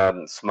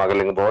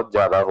ਸਮਗਲਿੰਗ ਬਹੁਤ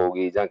ਜ਼ਿਆਦਾ ਹੋ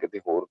ਗਈ ਜਾਂ ਕਿਤੇ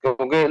ਹੋਰ,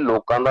 ਕਿਉਂਕਿ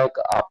ਲੋਕਾਂ ਦਾ ਇੱਕ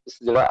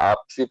ਜਿਹੜਾ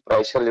ਆਪਸੀ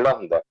ਪ੍ਰੈਸ਼ਰ ਜਿਹੜਾ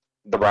ਹੁੰਦਾ,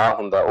 ਦਬਾਅ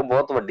ਹੁੰਦਾ, ਉਹ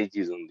ਬਹੁਤ ਵੱਡੀ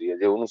ਚੀਜ਼ ਹੁੰਦੀ ਹੈ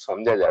ਜੇ ਉਹਨੂੰ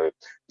ਸਮਝਿਆ ਜਾਵੇ।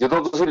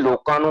 ਜਦੋਂ ਤੁਸੀਂ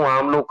ਲੋਕਾਂ ਨੂੰ,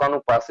 ਆਮ ਲੋਕਾਂ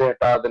ਨੂੰ ਪਾਸੇ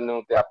ਹਟਾ ਦਿੰਦੇ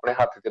ਹੋ ਤੇ ਆਪਣੇ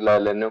ਹੱਥ 'ਚ ਲੈ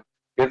ਲੈਂਦੇ ਹੋ,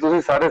 ਫਿਰ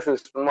ਤੁਸੀਂ ਸਾਰੇ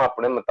ਸਿਸਟਮ ਨੂੰ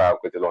ਆਪਣੇ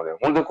ਮੁਤਾਬਕ ਚਲਾਉਂਦੇ ਹੋ।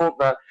 ਹੁਣ ਦੇਖੋ,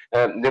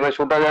 ਜਿਵੇਂ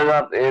ਛੋਟਾ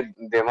ਜਿਹਾ ਇਹ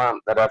ਦੇਵਾਂ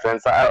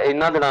ਰੈਫਰੈਂਸ,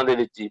 ਇਹਨਾਂ ਦਿਨਾਂ ਦੇ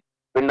ਵਿੱਚ ਹੀ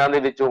ਪਿੰਡਾਂ ਦੇ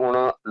ਵਿੱਚ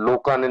ਹੁਣ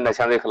ਲੋਕਾਂ ਨੇ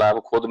ਨਸ਼ਿਆਂ ਦੇ ਖਿਲਾਫ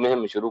ਖੁਦ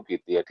ਮੁਹਿੰਮ ਸ਼ੁਰੂ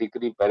ਕੀਤੀ ਹੈ,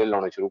 ਠੀਕਰੀ ਪਹਿਰੇ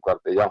ਲਾਉਣੇ ਸ਼ੁਰੂ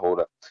ਕਰਤੇ ਜਾਂ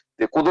ਹੋਰ।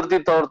 ਤੇ ਕੁਦਰਤੀ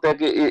ਤੌਰ ਤੇ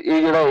ਕਿ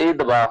ਇਹ ਜਿਹੜਾ ਇਹ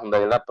ਦਬਾਅ ਹੁੰਦਾ,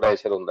 ਜਿਹੜਾ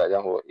ਪ੍ਰੈਸ਼ਰ ਹੁੰਦਾ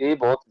ਜਾਂ ਹੋਰ, ਇਹ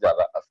ਬਹੁਤ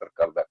ਜ਼ਿਆਦਾ ਅਸਰ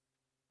ਕਰਦਾ।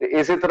 ਤੇ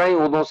ਇਸੇ ਤਰ੍ਹਾਂ ਹੀ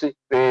ਉਦੋਂ ਸੀ।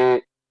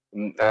 ਤੇ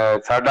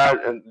ਸਾਡਾ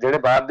ਜਿਹੜੇ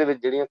ਬਾਅਦ ਦੇ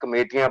ਵਿੱਚ ਜਿਹੜੀਆਂ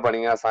ਕਮੇਟੀਆਂ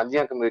ਬਣੀਆਂ,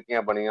 ਸਾਂਝੀਆਂ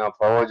ਕਮੇਟੀਆਂ ਬਣੀਆਂ,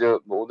 ਫੌਜ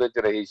ਉਹਦੇ 'ਚ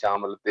ਰਹੀ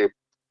ਸ਼ਾਮਲ, ਤੇ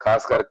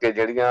ਖਾਸ ਕਰਕੇ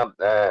ਜਿਹੜੀਆਂ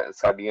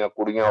ਸਾਡੀਆਂ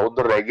ਕੁੜੀਆਂ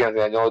ਉੱਧਰ ਰਹਿ ਗਈਆਂ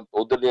ਸੀ ਜਾਂ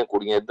ਉੱਧਰ ਦੀਆਂ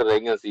ਕੁੜੀਆਂ ਇੱਧਰ ਰਹਿ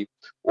ਗਈਆਂ ਸੀ,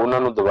 ਉਹਨਾਂ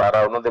ਨੂੰ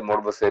ਦੁਬਾਰਾ ਉਹਨਾਂ ਦੇ ਮੁੜ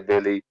ਵਸੇਬੇ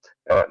ਲਈ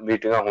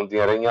ਮੀਟਿੰਗਾਂ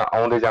ਹੁੰਦੀਆਂ ਰਹੀਆਂ,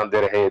 ਆਉਂਦੇ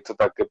ਜਾਂਦੇ ਰਹੇ, ਇੱਥੋਂ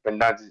ਤੱਕ ਕਿ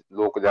ਪਿੰਡਾਂ 'ਚ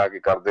ਲੋਕ ਜਾ ਕੇ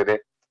ਕਰਦੇ ਰਹੇ।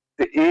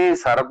 ਤੇ ਇਹ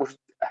ਸਾਰਾ ਕੁਛ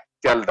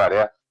ਚੱਲਦਾ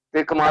ਰਿਹਾ।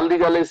 ਤੇ ਕਮਾਲ ਦੀ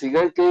ਗੱਲ ਇਹ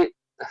ਸੀਗਾ ਕਿ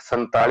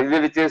 47 ਦੇ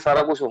ਵਿੱਚ ਇਹ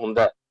ਸਾਰਾ ਕੁਛ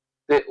ਹੁੰਦਾ,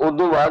 ਤੇ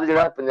ਉਦੋਂ ਬਾਅਦ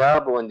ਜਿਹੜਾ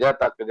 50-52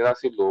 ਤੱਕ ਜਿਹੜਾ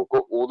ਸੀ ਲੋਕ,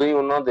 ਉਦੋਂ ਹੀ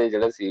ਉਹਨਾਂ ਦੇ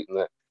ਜਿਹੜੇ ਸੀ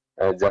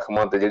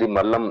ਜ਼ਖਮਾਂ ਤੇ ਜਿਹੜੀ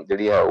ਮੱਲਮ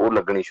ਜਿਹੜੀ ਹੈ ਉਹ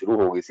ਲੱਗਣੀ ਸ਼ੁਰੂ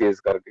ਹੋ ਗਈ ਸੀ,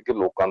 ਇਸ ਕਰਕੇ ਕਿ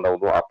ਲੋਕਾਂ ਦਾ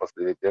ਉਦੋਂ ਆਪਸ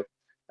ਦੇ ਵਿੱਚ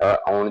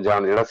ਆਉਣ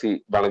ਜਾਣ ਜਿਹੜਾ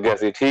ਸੀ ਬਣ ਗਿਆ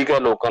ਸੀ। ਠੀਕ ਹੈ,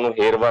 ਲੋਕਾਂ ਨੂੰ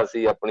ਹੇਰਵਾ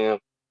ਸੀ ਆਪਣੀਆਂ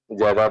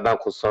ਜਾਇਦਾਦਾਂ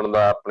ਖੁੱਸਣ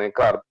ਦਾ, ਆਪਣੇ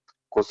ਘਰ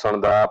ਖੁੱਸਣ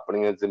ਦਾ,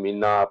 ਆਪਣੀਆਂ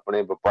ਜ਼ਮੀਨਾਂ,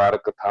 ਆਪਣੇ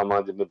ਵਪਾਰਕ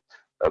ਥਾਵਾਂ, ਜਿਵੇਂ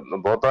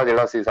ਬਹੁਤਾ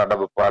ਜਿਹੜਾ ਸੀ ਸਾਡਾ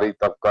ਵਪਾਰੀ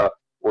ਤਬਕਾ,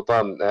 ਉਹ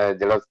ਤਾਂ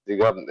ਜਿਹੜਾ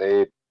ਸੀਗਾ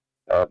ਇਹ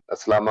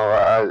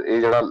ਇਸਲਾਮਾਬਾਦ,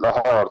 ਇਹ ਜਿਹੜਾ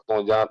ਲਾਹੌਰ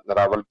ਤੋਂ ਜਾਂ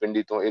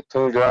ਰਾਵਲਪਿੰਡੀ ਤੋਂ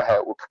ਇੱਥੋਂ ਜਿਹੜਾ ਹੈ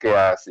ਉੱਠ ਕੇ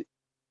ਆਇਆ ਸੀ।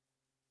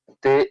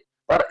 ਤੇ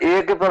ਪਰ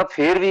ਇਹ ਕਿ ਪਰ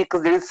ਫਿਰ ਵੀ ਇੱਕ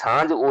ਜਿਹੜੀ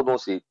ਸਾਂਝ ਉਦੋਂ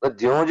ਸੀ,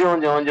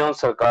 ਜਿਉਂ-ਜਿਉਂ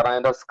ਸਰਕਾਰਾਂ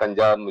ਇਹਦਾ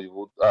ਸਕੰਜਾ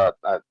ਮਜ਼ਬੂਤ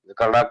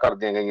ਕਰੜਾ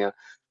ਕਰਦੀਆਂ ਗਈਆਂ,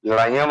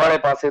 ਲੜਾਈਆਂ ਵਾਲੇ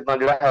ਪਾਸੇ ਤਾਂ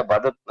ਜਿਹੜਾ ਹੈ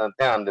ਵੱਧ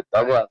ਧਿਆਨ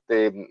ਦਿੱਤਾ ਗਿਆ।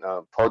 ਤੇ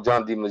ਫੌਜਾਂ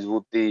ਦੀ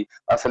ਮਜ਼ਬੂਤੀ,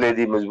 ਅਸਲੇ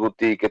ਦੀ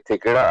ਮਜ਼ਬੂਤੀ, ਕਿੱਥੇ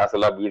ਕਿਹੜਾ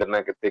ਅਸਲਾ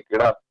ਬੀੜਨਾ, ਕਿੱਥੇ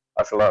ਕਿਹੜਾ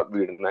ਅਸਲਾ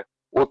ਬੀੜਨਾ,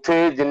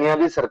 ਉੱਥੇ ਜਿੰਨੀਆਂ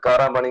ਵੀ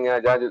ਸਰਕਾਰਾਂ ਬਣੀਆਂ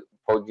ਜਾਂ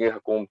ਫੌਜੀ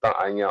ਹਕੂਮਤਾਂ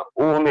ਆਈਆਂ,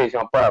 ਉਹ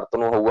ਹਮੇਸ਼ਾ ਭਾਰਤ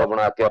ਨੂੰ ਹਊਆ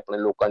ਬਣਾ ਕੇ ਆਪਣੇ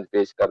ਲੋਕਾਂ 'ਚ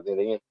ਪੇਸ਼ ਕਰਦੀਆਂ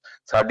ਰਹੀਆਂ।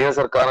 ਸਾਡੀਆਂ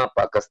ਸਰਕਾਰਾਂ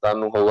ਪਾਕਿਸਤਾਨ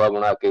ਨੂੰ ਹਊਆ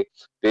ਬਣਾ ਕੇ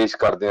ਪੇਸ਼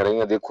ਕਰਦੀਆਂ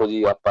ਰਹੀਆਂ, ਦੇਖੋ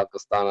ਜੀ ਆਹ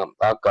ਪਾਕਿਸਤਾਨ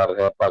ਆਹ ਕਰ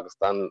ਰਿਹਾ,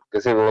 ਪਾਕਿਸਤਾਨ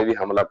ਕਿਸੇ ਵੇਲੇ ਵੀ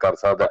ਹਮਲਾ ਕਰ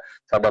ਸਕਦਾ।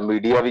 ਸਾਡਾ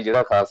ਮੀਡੀਆ ਵੀ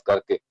ਜਿਹੜਾ ਖਾਸ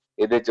ਕਰਕੇ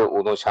ਇਹਦੇ 'ਚ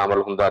ਉਦੋਂ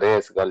ਸ਼ਾਮਲ ਹੁੰਦਾ ਰਿਹਾ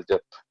ਇਸ ਗੱਲ 'ਚ।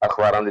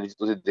 ਅਖਬਾਰਾਂ ਦੇ ਵਿੱਚ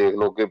ਤੁਸੀਂ ਦੇਖ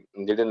ਲਓ ਕਿ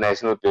ਜਿਹੜੇ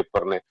ਨੈਸ਼ਨਲ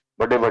ਪੇਪਰ ਨੇ,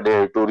 ਵੱਡੇ ਵੱਡੇ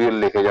ਐਡੀਟੋਰੀਅਲ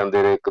ਲਿਖੇ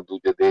ਜਾਂਦੇ ਰਹੇ ਇੱਕ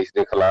ਦੂਜੇ ਦੇਸ਼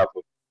ਦੇ ਖਿਲਾਫ।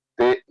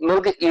 ਤੇ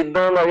ਮਤਲਬ ਕਿ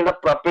ਏਦਾਂ ਦਾ ਜਿਹੜਾ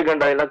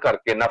ਪ੍ਰੋਪੇਗੈਂਡਾ ਇਹਨਾਂ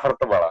ਕਰਕੇ,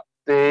 ਨਫ਼ਰਤ ਵਾਲਾ,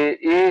 ਤੇ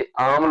ਇਹ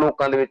ਆਮ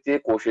ਲੋਕਾਂ ਦੇ ਵਿੱਚ ਇਹ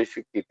ਕੋਸ਼ਿਸ਼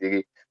ਕੀਤੀ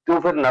ਗਈ। ਤੇ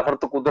ਉਹ ਫਿਰ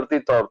ਨਫ਼ਰਤ ਕੁਦਰਤੀ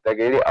ਤੌਰ ਤੇ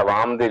ਜਿਹੜੇ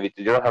ਆਵਾਮ ਦੇ ਵਿੱਚ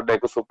ਜਿਹੜਾ ਸਾਡਾ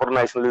ਇੱਕ ਸੁਪਰ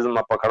ਨੈਸ਼ਨਲਿਜ਼ਮ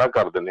ਆਪਾਂ ਖੜਾ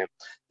ਕਰ ਦਿੰਦੇ ਹਾਂ,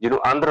 ਜਿਹਨੂੰ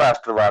ਅੰਧ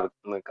ਰਾਸ਼ਟਰਵਾਦ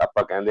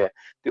ਆਪਾਂ ਕਹਿੰਦੇ ਆ,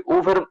 ਤੇ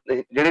ਉਹ ਫਿਰ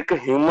ਜਿਹੜੇ ਇੱਕ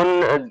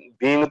ਹਿਊਮਨ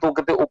ਬੀਇੰਗ ਤੋਂ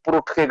ਕਿਤੇ ਉੱਪਰ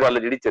ਉੱਠ ਕੇ ਗੱਲ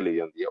ਜਿਹੜੀ ਚਲੀ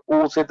ਜਾਂਦੀ ਆ,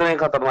 ਉਹ ਉਸੇ ਤਰ੍ਹਾਂ ਹੀ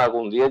ਖਤਰਨਾਕ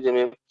ਹੁੰਦੀ ਹੈ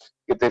ਜਿਵੇਂ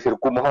ਕਿਤੇ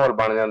ਫਿਰਕੂ ਮਾਹੌਲ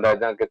ਬਣ ਜਾਂਦਾ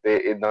ਜਾਂ ਕਿਤੇ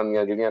ਏਦਾਂ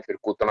ਦੀਆਂ ਜਿਹੜੀਆਂ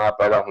ਫਿਰਕੂ ਤਣਾਅ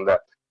ਪੈਦਾ ਹੁੰਦਾ।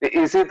 ਤੇ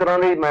ਇਸੇ ਤਰ੍ਹਾਂ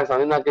ਦੇ ਮੈਂ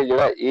ਸਮਝਦਾ ਕਿ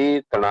ਜਿਹੜਾ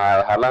ਇਹ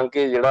ਤਣਾਅ,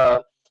 ਹਾਲਾਂਕਿ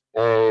ਜਿਹੜਾ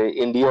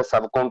ਇੰਡੀਆ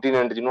ਸਬ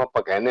ਕੰਟੀਨੈਂਟ ਜਿਹਨੂੰ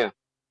ਆਪਾਂ ਕਹਿੰਦੇ ਆ,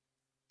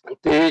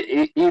 ਤੇ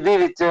ਇਹਦੇ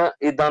ਵਿੱਚ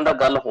ਏਦਾਂ ਦਾ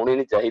ਗੱਲ ਹੋਣੀ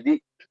ਨਹੀਂ ਚਾਹੀਦੀ।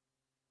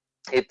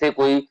 ਇੱਥੇ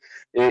ਕੋਈ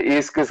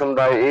ਇਸ ਕਿਸਮ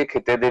ਦਾ ਇਹ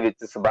ਖਿੱਤੇ ਦੇ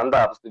ਵਿੱਚ ਸੰਬੰਧ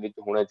ਆਪਸ ਦੇ ਵਿੱਚ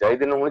ਹੋਣੇ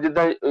ਚਾਹੀਦੇ ਨੇ। ਹੁਣ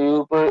ਜਿੱਦਾਂ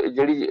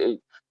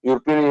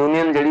ਯੂਰਪੀਅਨ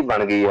ਯੂਨੀਅਨ ਜਿਹੜੀ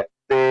ਬਣ ਗਈ ਹੈ,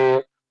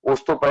 ਤੇ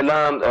ਉਸ ਤੋਂ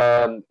ਪਹਿਲਾਂ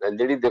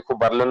ਜਿਹੜੀ ਦੇਖੋ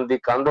ਬਰਲਿਨ ਦੀ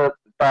ਕੰਧ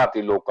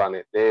ਢਾਤੀ ਲੋਕਾਂ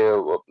ਨੇ, ਤੇ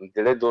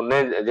ਜਿਹੜੇ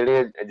ਦੋਨੇ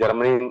ਜਿਹੜੇ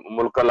ਜਰਮਨੀ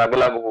ਮੁਲਕ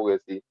ਅਲੱਗ-ਅਲੱਗ ਹੋ ਗਏ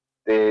ਸੀ,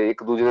 ਤੇ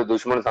ਇੱਕ ਦੂਜੇ ਦੇ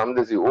ਦੁਸ਼ਮਣ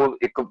ਸਮਝਦੇ ਸੀ, ਉਹ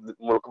ਇੱਕ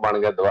ਮੁਲਕ ਬਣ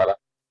ਗਿਆ ਦੁਬਾਰਾ।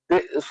 ਤੇ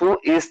ਸੋ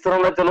ਇਸ ਤਰ੍ਹਾਂ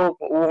ਦਾ ਚਲੋ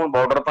ਉਹ ਹੁਣ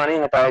ਬਾਰਡਰ ਤਾਂ ਨਹੀਂ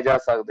ਹਟਾਏ ਜਾ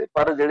ਸਕਦੇ,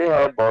 ਪਰ ਜਿਹੜੇ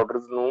ਹੈ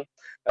ਬਾਰਡਰਸ ਨੂੰ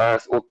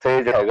ਉੱਥੇ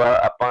ਜਿਹੜਾ ਹੈਗਾ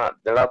ਆਪਾਂ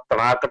ਜਿਹੜਾ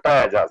ਤਣਾਅ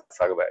ਘਟਾਇਆ ਜਾ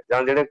ਸਕਦਾ ਹੈ,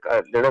 ਜਾਂ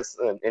ਜਿਹੜਾ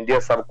ਇੰਡੀਆ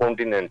ਸਬ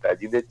ਕੰਟੀਨੈਂਟ ਹੈ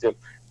ਜਿਹਦੇ ਚ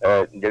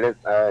ਜਿਹੜੇ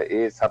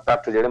ਇਹ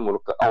 7-8 ਜਿਹੜੇ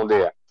ਮੁਲਕ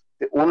ਆਉਂਦੇ ਆ,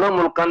 ਤੇ ਉਹਨਾਂ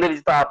ਮੁਲਕਾਂ ਦੇ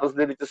ਵਿੱਚ ਤਾਂ ਆਪਸ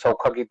ਦੇ ਵਿੱਚ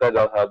ਸੌਖਾ ਕੀਤਾ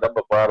ਜਾ ਸਕਦਾ,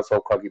 ਵਪਾਰ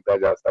ਸੌਖਾ ਕੀਤਾ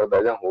ਜਾ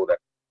ਸਕਦਾ ਜਾਂ ਹੋਰ ਹੈ।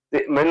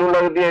 ਤੇ ਮੈਨੂੰ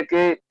ਲੱਗਦੀ ਹੈ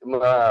ਕਿ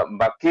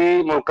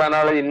ਬਾਕੀ ਮੁਲਕਾਂ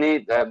ਨਾਲ ਇੰਨੀ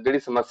ਜਿਹੜੀ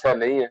ਸਮੱਸਿਆ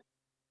ਨਹੀਂ ਹੈ,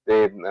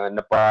 ਤੇ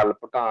ਨੇਪਾਲ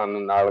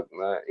ਭੂਟਾਨ ਨਾਲ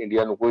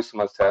ਇੰਡੀਆ ਨੂੰ ਕੋਈ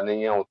ਸਮੱਸਿਆ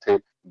ਨਹੀਂ ਹੈ, ਉੱਥੇ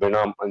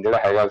ਬਿਨਾਂ ਜਿਹੜਾ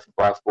ਹੈਗਾ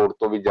ਪਾਸਪੋਰਟ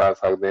ਤੋਂ ਵੀ ਜਾ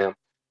ਸਕਦੇ ਹਾਂ।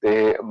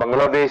 ਤੇ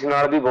ਬੰਗਲਾਦੇਸ਼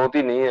ਨਾਲ ਵੀ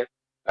ਬਹੁਤੀ ਨਹੀਂ ਹੈ,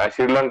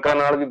 ਸ਼੍ਰੀਲੰਕਾ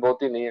ਨਾਲ ਵੀ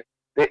ਬਹੁਤੀ ਨਹੀਂ ਹੈ।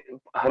 ਤੇ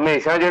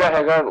ਹਮੇਸ਼ਾ ਜਿਹੜਾ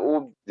ਹੈਗਾ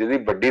ਉਹ ਜਿਹੜੀ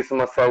ਵੱਡੀ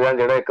ਸਮੱਸਿਆ ਜਾਂ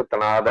ਜਿਹੜਾ ਇੱਕ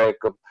ਤਣਾਅ ਦਾ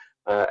ਇੱਕ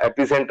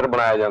ਐਪੀਸੈਂਟਰ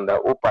ਬਣਾਇਆ ਜਾਂਦਾ,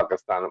 ਉਹ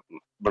ਪਾਕਿਸਤਾਨ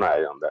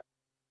ਬਣਾਇਆ ਜਾਂਦਾ।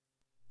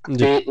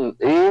 ਤੇ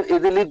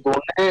ਇਹਦੇ ਲਈ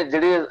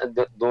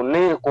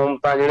ਦੋਨੇ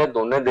ਹਕੂਮਤਾਂ, ਜਿਹੜੇ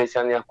ਦੋਨੇ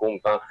ਦੇਸ਼ਾਂ ਦੀਆਂ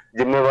ਹਕੂਮਤਾਂ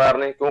ਜ਼ਿੰਮੇਵਾਰ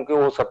ਨੇ, ਕਿਉਂਕਿ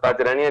ਉਹ ਸੱਤਾ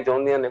 'ਚ ਰਹਿਣੀਆਂ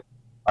ਚਾਹੁੰਦੀਆਂ ਨੇ,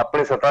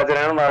 ਆਪਣੀ ਸੱਤਾ 'ਚ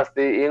ਰਹਿਣ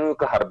ਵਾਸਤੇ ਇਹਨੂੰ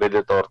ਇੱਕ ਹਰਬੇ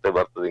ਦੇ ਤੌਰ ਤੇ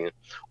ਵਰਤਦੀਆਂ।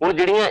 ਹੁਣ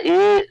ਜਿਹੜੀਆਂ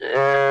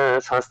ਇਹ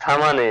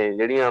ਸੰਸਥਾਵਾਂ ਨੇ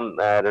ਜਿਹੜੀਆਂ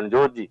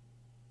ਰਣਜੋਤ ਜੀ,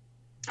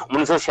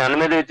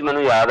 1996 ਦੇ ਵਿੱਚ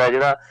ਮੈਨੂੰ ਯਾਦ ਹੈ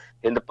ਜਿਹੜਾ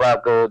ਹਿੰਦ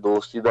ਪਾਕ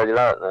ਦੋਸਤੀ ਦਾ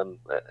ਜਿਹੜਾ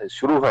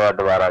ਸ਼ੁਰੂ ਹੋਇਆ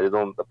ਦੁਬਾਰਾ,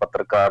 ਜਦੋਂ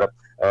ਪੱਤਰਕਾਰ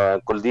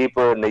ਕੁਲਦੀਪ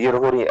ਨਈਅਰ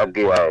ਹੋਰੀ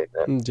ਅੱਗੇ ਆਏ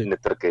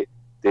ਨਿੱਤਰ ਕੇ,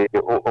 ਤੇ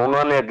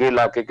ਉਹਨਾਂ ਨੇ ਅੱਗੇ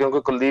ਲਾ ਕੇ, ਕਿਉਂਕਿ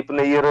ਕੁਲਦੀਪ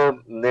ਨਈਅਰ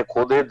ਨੇ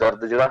ਖੁਦ ਇਹ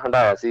ਦਰਦ ਜਿਹੜਾ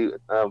ਹੰਢਾਇਆ ਸੀ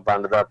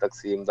ਵੰਡ ਦਾ,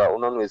 ਤਕਸੀਮ ਦਾ,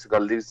 ਉਹਨਾਂ ਨੂੰ ਇਸ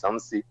ਗੱਲ ਦੀ ਵੀ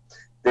ਸਮਝ ਸੀ।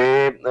 ਤੇ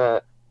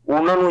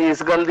ਉਹਨਾਂ ਨੂੰ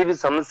ਇਸ ਗੱਲ ਦੀ ਵੀ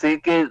ਸਮਝ ਸੀ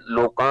ਕਿ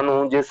ਲੋਕਾਂ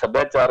ਨੂੰ ਜੇ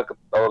ਸੱਭਿਆਚਾਰਕ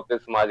ਤੌਰ ਤੇ,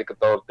 ਸਮਾਜਿਕ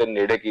ਤੌਰ ਤੇ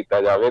ਨੇੜੇ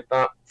ਕੀਤਾ ਜਾਵੇ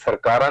ਤਾਂ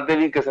ਸਰਕਾਰਾਂ ਤੇ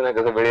ਵੀ ਕਿਸੇ ਨਾ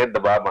ਕਿਸੇ ਵੇਲੇ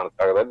ਦਬਾਅ ਬਣ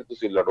ਸਕਦਾ ਵੀ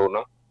ਤੁਸੀਂ ਲੜੋ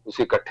ਨਾ,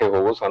 ਤੁਸੀਂ ਇਕੱਠੇ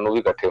ਹੋਵੋ, ਸਾਨੂੰ ਵੀ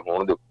ਇਕੱਠੇ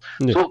ਹੋਣ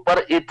ਦਿਓ। ਸੋ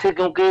ਪਰ ਇੱਥੇ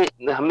ਕਿਉਂਕਿ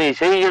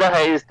ਹਮੇਸ਼ਾ ਹੀ ਜਿਹੜਾ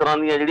ਹੈ ਇਸ ਤਰ੍ਹਾਂ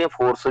ਦੀਆਂ ਜਿਹੜੀਆਂ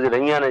ਫੋਰਸਿਸ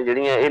ਰਹੀਆਂ ਨੇ,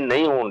 ਜਿਹੜੀਆਂ ਇਹ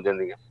ਨਹੀਂ ਹੋਣ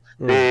ਦਿੰਦੀਆਂ,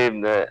 ਤੇ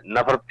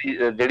ਨਫ਼ਰਤ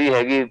ਜਿਹੜੀ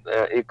ਹੈਗੀ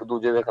ਇੱਕ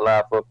ਦੂਜੇ ਦੇ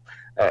ਖਿਲਾਫ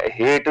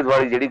ਹੇਟ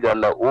ਵਾਲੀ ਜਿਹੜੀ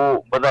ਗੱਲ ਆ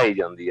ਉਹ ਵਧਾਈ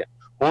ਜਾਂਦੀ ਹੈ।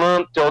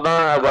 ਹੁਣ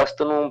 14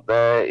 ਅਗਸਤ ਨੂੰ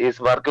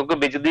ਇਸ ਵਾਰ, ਕਿਉਂਕਿ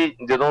ਵਿੱਚ ਦੀ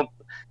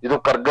ਜਦੋਂ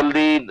ਕਰਗਿਲ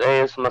ਦੀ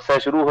ਸਮੱਸਿਆ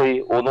ਸ਼ੁਰੂ ਹੋਈ,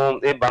 ਉਦੋਂ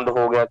ਇਹ ਬੰਦ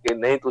ਹੋ ਗਿਆ ਕਿ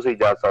ਨਹੀਂ ਤੁਸੀਂ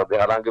ਜਾ ਸਕਦੇ,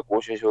 ਹਾਲਾਂਕਿ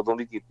ਕੋਸ਼ਿਸ਼ ਉਦੋਂ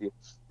ਵੀ ਕੀਤੀ।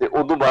 ਤੇ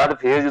ਉਦੋਂ ਬਾਅਦ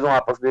ਫੇਰ ਜਦੋਂ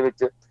ਆਪਸ ਦੇ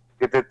ਵਿੱਚ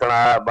ਕਿਤੇ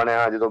ਤਣਾਅ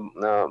ਬਣਿਆ, ਜਦੋਂ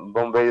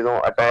ਬੰਬੇ ਜਦੋਂ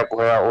ਅਟੈਕ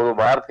ਹੋਇਆ, ਉਦੋਂ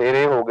ਬਾਅਦ ਫੇਰ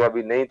ਇਹ ਹੋ ਗਿਆ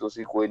ਵੀ ਨਹੀਂ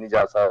ਤੁਸੀਂ ਕੋਈ ਨਹੀਂ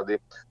ਜਾ ਸਕਦੇ,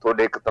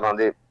 ਤੁਹਾਡੇ ਇੱਕ ਤਰ੍ਹਾਂ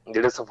ਦੇ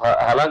ਜਿਹੜੇ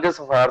ਹਾਲਾਂਕਿ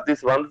ਸਫਾਰਤੀ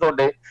ਸੰਬੰਧ,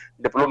 ਤੁਹਾਡੇ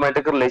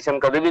ਡਿਪਲੋਮੈਟਿਕ ਰਿਲੇਸ਼ਨ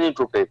ਕਦੇ ਵੀ ਨਹੀਂ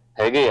ਟੁੱਟੇ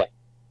ਹੈਗੇ ਆ।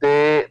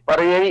 ਤੇ ਪਰ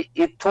ਇਹ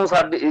ਇੱਥੋਂ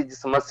ਸਾਡੀ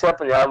ਸਮੱਸਿਆ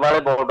ਪੰਜਾਬ ਵਾਲੇ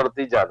ਬਾਰਡਰ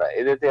ਤੇ ਜ਼ਿਆਦਾ,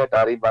 ਇਹਦੇ ਤੇ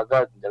ਅਟਾਰੀ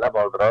ਵਾਘਾ ਜਿਹੜਾ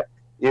ਬਾਰਡਰ ਹੈ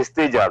ਇਸ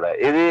ਤੇ ਜ਼ਿਆਦਾ।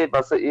 ਇਹਦੇ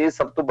ਬਸ ਇਹ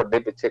ਸਭ ਤੋਂ ਵੱਡੇ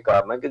ਪਿੱਛੇ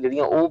ਕਾਰਨ ਹੈ ਕਿ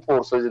ਜਿਹੜੀਆਂ ਉਹ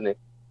ਫੋਰਸਿਸ ਨੇ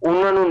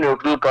ਉਹਨਾਂ ਨੂੰ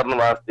ਨਿਊਟਰਲ ਕਰਨ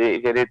ਵਾਸਤੇ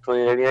ਫਿਰ ਇੱਥੋਂ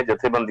ਜਿਹੜੀਆਂ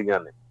ਜਥੇਬੰਦੀਆਂ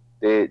ਨੇ,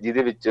 ਤੇ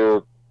ਜਿਹਦੇ ਵਿੱਚ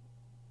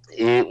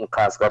ਇਹ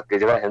ਖਾਸ ਕਰਕੇ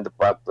ਜਿਹੜਾ ਹਿੰਦ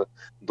ਪਾਕ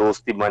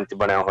ਦੋਸਤੀ ਮੰਚ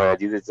ਬਣਿਆ ਹੋਇਆ,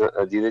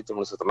 ਜਿਹਦੇ ਚ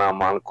ਹੁਣ ਸਤਨਾਮ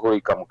ਮਾਨਕ ਹੋਈ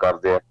ਕੰਮ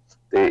ਕਰਦੇ ਆ,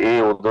 ਤੇ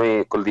ਇਹ ਉਦੋਂ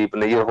ਹੀ ਕੁਲਦੀਪ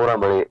ਨਈਅਰ ਹੋਰਾਂ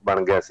ਵੇਲੇ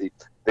ਬਣ ਗਿਆ ਸੀ।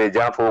 ਤੇ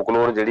ਜਾਂ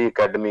ਫੋਕਲੋਰ ਜਿਹੜੀ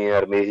ਅਕੈਡਮੀ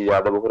ਹੈ ਰਮੇਸ਼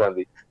ਯਾਦਵ ਹੋਰਾਂ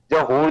ਦੀ,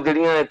 ਜਾਂ ਹੋਰ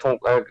ਜਿਹੜੀਆਂ ਇੱਥੋਂ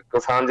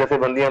ਕਿਸਾਨ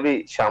ਜਥੇਬੰਦੀਆਂ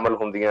ਵੀ ਸ਼ਾਮਲ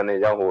ਹੁੰਦੀਆਂ ਨੇ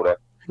ਜਾਂ ਹੋਰ ਹੈ।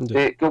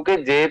 ਤੇ ਕਿਉਂਕਿ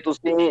ਜੇ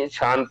ਤੁਸੀਂ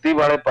ਸ਼ਾਂਤੀ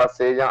ਵਾਲੇ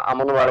ਪਾਸੇ ਜਾਂ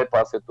ਅਮਨ ਵਾਲੇ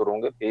ਪਾਸੇ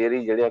ਤੁਰੋਗੇ, ਫੇਰ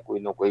ਹੀ ਜਿਹੜਾ ਕੋਈ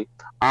ਨਾ ਕੋਈ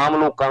ਆਮ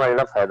ਲੋਕਾਂ ਦਾ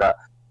ਜਿਹੜਾ ਫਾਇਦਾ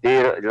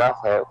ਫੇਰ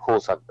ਜਿਹੜਾ ਹੋ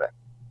ਸਕਦਾ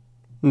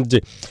ਹੈ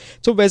ਜੀ।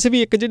 ਸੋ ਵੈਸੇ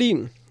ਵੀ ਇੱਕ ਜਿਹੜੀ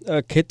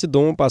ਖਿੱਚ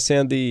ਦੋਵਾਂ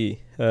ਪਾਸਿਆਂ ਦੀ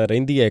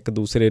ਰਹਿੰਦੀ ਹੈ ਇੱਕ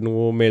ਦੂਸਰੇ ਨੂੰ,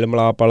 ਉਹ ਮੇਲ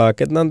ਮਿਲਾਪ ਵਾਲਾ,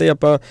 ਕਿੱਦਾਂ ਦੇ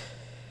ਆਪਾਂ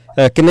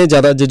ਕਿੰਨੇ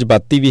ਜ਼ਿਆਦਾ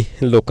ਜਜ਼ਬਾਤੀ ਵੀ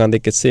ਲੋਕਾਂ ਦੇ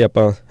ਕਿੱਸੇ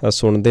ਆਪਾਂ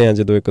ਸੁਣਦੇ ਹਾਂ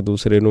ਜਦੋਂ ਇੱਕ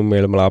ਦੂਸਰੇ ਨੂੰ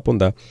ਮੇਲ ਮਿਲਾਪ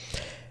ਹੁੰਦਾ।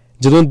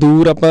 ਜਦੋਂ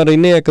ਦੂਰ ਆਪਾਂ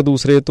ਰਹਿੰਦੇ ਹਾਂ ਇੱਕ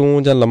ਦੂਸਰੇ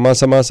ਤੋਂ, ਜਾਂ ਲੰਮਾ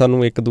ਸਮਾਂ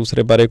ਸਾਨੂੰ ਇੱਕ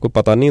ਦੂਸਰੇ ਬਾਰੇ ਕੋਈ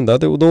ਪਤਾ ਨਹੀਂ ਹੁੰਦਾ,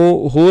 ਤੇ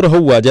ਉਦੋਂ ਹੋਰ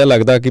ਹਊਆ ਜਿਹਾ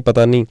ਲੱਗਦਾ ਕਿ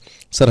ਪਤਾ ਨਹੀਂ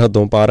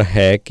ਸਰਹੱਦੋਂ ਪਾਰ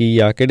ਹੈ ਕੀ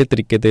ਆ, ਕਿਹੜੇ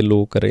ਤਰੀਕੇ ਦੇ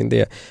ਲੋਕ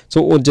ਰਹਿੰਦੇ ਆ।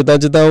 ਸੋ ਉਹ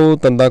ਜਿੱਦਾਂ ਉਹ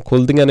ਤੰਦਾਂ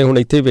ਖੁੱਲ੍ਹਦੀਆਂ ਨੇ, ਹੁਣ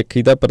ਇੱਥੇ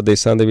ਵੇਖੀਦਾ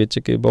ਪ੍ਰਦੇਸ਼ਾਂ ਦੇ ਵਿੱਚ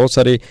ਕਿ ਬਹੁਤ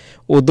ਸਾਰੇ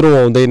ਉੱਧਰੋਂ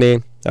ਆਉਂਦੇ ਨੇ,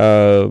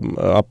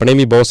 ਆਪਣੇ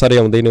ਵੀ ਬਹੁਤ ਸਾਰੇ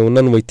ਆਉਂਦੇ ਨੇ,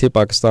 ਉਹਨਾਂ ਨੂੰ ਇੱਥੇ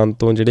ਪਾਕਿਸਤਾਨ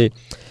ਤੋਂ ਜਿਹੜੇ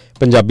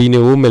ਪੰਜਾਬੀ ਨੇ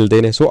ਉਹ ਮਿਲਦੇ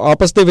ਨੇ। ਸੋ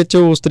ਆਪਸ ਦੇ ਵਿੱਚ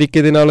ਉਸ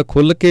ਤਰੀਕੇ ਦੇ ਨਾਲ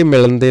ਖੁੱਲ੍ਹ ਕੇ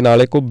ਮਿਲਣ ਦੇ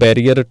ਨਾਲ ਇੱਕ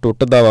ਬੈਰੀਅਰ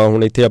ਟੁੱਟਦਾ ਵਾ।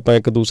 ਹੁਣ ਇੱਥੇ ਆਪਾਂ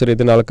ਇੱਕ ਦੂਸਰੇ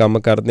ਦੇ ਨਾਲ ਕੰਮ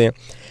ਕਰਦੇ ਹਾਂ,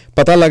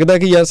 ਪਤਾ ਲੱਗਦਾ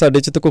ਕਿ ਯਾਰ ਸਾਡੇ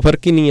 'ਚ ਤਾਂ ਕੋਈ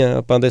ਫਰਕ ਹੀ ਨਹੀਂ ਆ,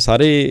 ਆਪਾਂ ਤਾਂ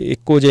ਸਾਰੇ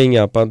ਇੱਕੋ ਜਿਹੇ ਹੀ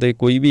ਆ, ਆਪਾਂ ਤਾਂ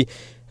ਕੋਈ ਵੀ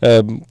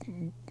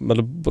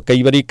ਮਤਲਬ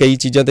ਕਈ ਵਾਰੀ ਕਈ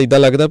ਚੀਜ਼ਾਂ ਤਾਂ ਇੱਦਾਂ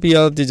ਲੱਗਦਾ ਵੀ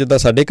ਆ ਜਿੱਦਾਂ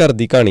ਸਾਡੇ ਘਰ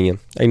ਦੀ ਕਹਾਣੀ ਆ,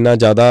 ਇੰਨਾ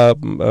ਜ਼ਿਆਦਾ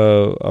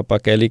ਆਪਾਂ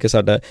ਕਹਿ ਲਈ ਕਿ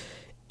ਸਾਡਾ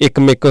ਇੱਕ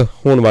ਮਿੱਕ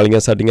ਹੋਣ ਵਾਲੀਆਂ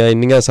ਸਾਡੀਆਂ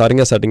ਇੰਨੀਆਂ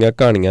ਸਾਰੀਆਂ ਸਾਡੀਆਂ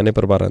ਕਹਾਣੀਆਂ ਨੇ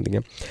ਪਰਿਵਾਰਾਂ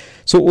ਦੀਆਂ।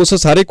 ਸੋ ਉਸ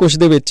ਸਾਰੇ ਕੁਛ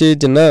ਦੇ ਵਿੱਚ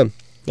ਜਿੰਨਾ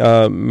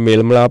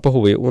ਮੇਲ ਮਿਲਾਪ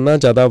ਹੋਵੇ ਉਹਨਾਂ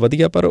ਜ਼ਿਆਦਾ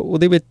ਵਧੀਆ, ਪਰ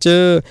ਉਹਦੇ ਵਿੱਚ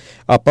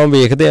ਆਪਾਂ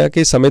ਵੇਖਦੇ ਹਾਂ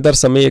ਕਿ ਸਮੇਂ ਦਰ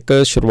ਸਮੇਂ ਇੱਕ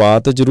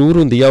ਸ਼ੁਰੂਆਤ ਜ਼ਰੂਰ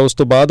ਹੁੰਦੀ ਆ, ਉਸ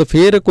ਤੋਂ ਬਾਅਦ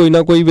ਫਿਰ ਕੋਈ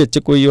ਨਾ ਕੋਈ ਵਿੱਚ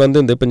ਕੋਈ ਆਉਂਦੇ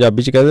ਹੁੰਦੇ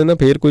ਪੰਜਾਬੀ 'ਚ ਕਹਿੰਦੇ ਨਾ,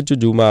 ਫਿਰ ਕੋਈ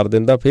ਝੁੱਜੂ ਮਾਰ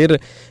ਦਿੰਦਾ, ਫਿਰ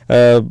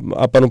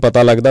ਆਪਾਂ ਨੂੰ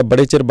ਪਤਾ ਲੱਗਦਾ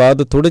ਬੜੇ ਚਿਰ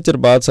ਬਾਅਦ, ਥੋੜ੍ਹੇ ਚਿਰ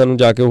ਬਾਅਦ ਸਾਨੂੰ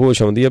ਜਾ ਕੇ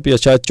ਹੋਸ਼ ਆਉਂਦੀ ਆ ਵੀ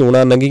ਅੱਛਾ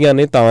ਚੋਣਾਂ ਲੰਘੀਆਂ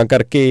ਨੇ ਤਾਂ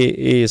ਕਰਕੇ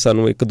ਇਹ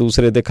ਸਾਨੂੰ ਇੱਕ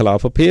ਦੂਸਰੇ ਦੇ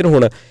ਖਿਲਾਫ ਫਿਰ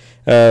ਹੁਣ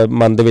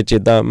ਮਨ ਦੇ ਵਿੱਚ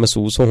ਇੱਦਾਂ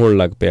ਮਹਿਸੂਸ ਹੋਣ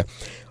ਲੱਗ ਪਿਆ।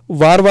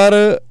 ਵਾਰ-ਵਾਰ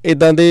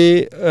ਇੱਦਾਂ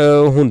ਦੇ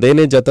ਹੁੰਦੇ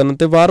ਨੇ ਯਤਨ,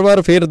 ਅਤੇ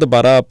ਵਾਰ-ਵਾਰ ਫਿਰ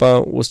ਦੁਬਾਰਾ ਆਪਾਂ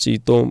ਉਸ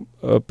ਚੀਜ਼ ਤੋਂ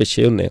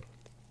ਪਿੱਛੇ ਹੁੰਦੇ ਹਾਂ।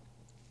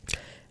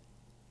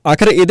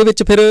 ਆਖਰ ਇਹਦੇ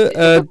ਵਿੱਚ ਫਿਰ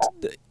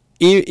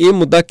ਇਹ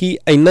ਮੁੱਦਾ ਕੀ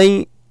ਇੰਨਾ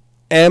ਹੀ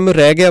ਅਹਿਮ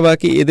ਰਹਿ ਗਿਆ ਵਾ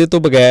ਕਿ ਇਹਦੇ ਤੋਂ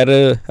ਬਗੈਰ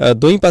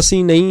ਦੋਵੇਂ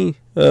ਪਾਸੇ ਨਹੀਂ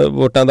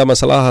ਵੋਟਾਂ ਦਾ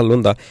ਮਸਲਾ ਹੱਲ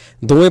ਹੁੰਦਾ।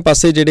 ਦੋਵੇਂ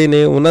ਪਾਸੇ ਜਿਹੜੇ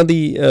ਨੇ ਉਹਨਾਂ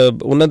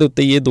ਦੇ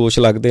ਉੱਤੇ ਹੀ ਇਹ ਦੋਸ਼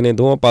ਲੱਗਦੇ ਨੇ,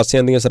 ਦੋਵਾਂ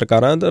ਪਾਸਿਆਂ ਦੀਆਂ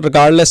ਸਰਕਾਰਾਂ,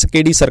 ਰਿਗਾਰਡਲੈਸ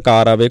ਕਿਹੜੀ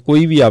ਸਰਕਾਰ ਆਵੇ,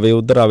 ਕੋਈ ਵੀ ਆਵੇ,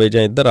 ਉੱਧਰ ਆਵੇ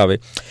ਜਾਂ ਇੱਧਰ ਆਵੇ,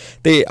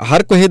 ਅਤੇ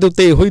ਹਰ ਕਿਸੇ ਦੇ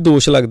ਉੱਤੇ ਇਹੋ ਹੀ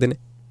ਦੋਸ਼ ਲੱਗਦੇ ਨੇ।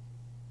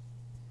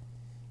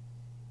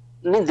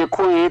 ਨਹੀਂ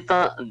ਦੇਖੋ, ਇਹ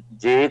ਤਾਂ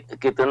ਜੇ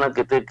ਕਿਤੇ ਨਾ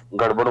ਕਿਤੇ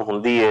ਗੜਬੜ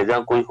ਹੁੰਦੀ ਹੈ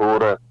ਜਾਂ ਕੋਈ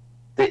ਹੋਰ ਹੈ,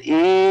 ਤੇ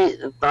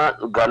ਇਹ ਤਾਂ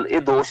ਗੱਲ,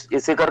 ਇਹ ਦੋਸ਼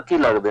ਇਸੇ ਕਰਕੇ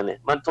ਹੀ ਲੱਗਦੇ ਨੇ।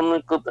 ਮੈਂ ਤੁਹਾਨੂੰ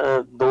ਇੱਕ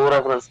ਦੋ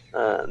ਰੈਫਰੈਂਸ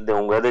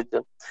ਦੇਵਾਂਗਾ ਇਹਦੇ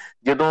ਚ।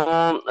 ਜਦੋਂ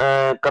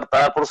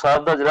ਕਰਤਾਰਪੁਰ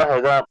ਸਾਹਿਬ ਦਾ ਜਿਹੜਾ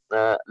ਹੈਗਾ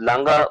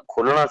ਲਾਂਘਾ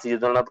ਖੋਲਣਾ ਸੀ,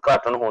 ਜਦੋਂ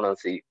ਉਦਘਾਟਨ ਹੋਣਾ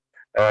ਸੀ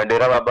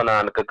ਡੇਰਾ ਬਾਬਾ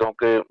ਨਾਨਕ,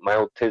 ਕਿਉਂਕਿ ਮੈਂ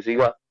ਉੱਥੇ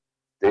ਸੀਗਾ,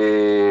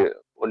 ਤੇ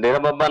ਡੇਰਾ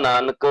ਬਾਬਾ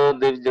ਨਾਨਕ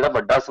ਦੇ ਜਿਹੜਾ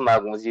ਵੱਡਾ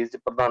ਸਮਾਗਮ ਸੀ, ਇਸ 'ਚ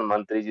ਪ੍ਰਧਾਨ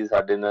ਮੰਤਰੀ ਜੀ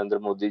ਸਾਡੇ ਨਰਿੰਦਰ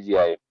ਮੋਦੀ ਜੀ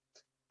ਆਏ,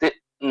 ਤੇ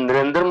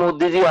ਨਰਿੰਦਰ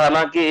ਮੋਦੀ ਜੀ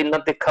ਹਾਲਾਂਕਿ ਇੰਨਾ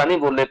ਤਿੱਖਾ ਨਹੀਂ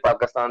ਬੋਲੇ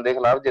ਪਾਕਿਸਤਾਨ ਦੇ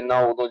ਖਿਲਾਫ, ਜਿੰਨਾ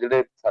ਉਦੋਂ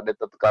ਜਿਹੜੇ ਸਾਡੇ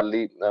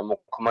ਤਤਕਾਲੀ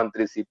ਮੁੱਖ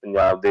ਮੰਤਰੀ ਸੀ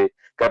ਪੰਜਾਬ ਦੇ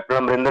ਕੈਪਟਨ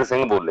ਅਮਰਿੰਦਰ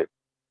ਸਿੰਘ ਬੋਲੇ।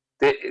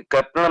 ਤੇ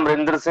ਕੈਪਟਨ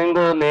ਅਮਰਿੰਦਰ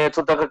ਸਿੰਘ ਨੇ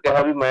ਇੱਥੋਂ ਤੱਕ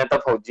ਕਿਹਾ ਵੀ ਮੈਂ ਤਾਂ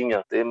ਫੌਜੀ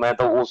ਹਾਂ, ਤੇ ਮੈਂ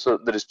ਤਾਂ ਉਸ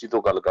ਦ੍ਰਿਸ਼ਟੀ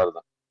ਤੋਂ ਗੱਲ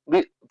ਕਰਦਾ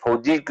ਵੀ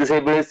ਫੌਜੀ ਕਿਸੇ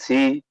ਵੇਲੇ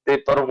ਸੀ, ਤੇ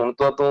ਪਰ ਹੁਣ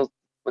ਤਾਂ ਤੂੰ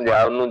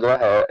ਪੰਜਾਬ ਨੂੰ ਜਿਹੜਾ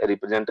ਹੈ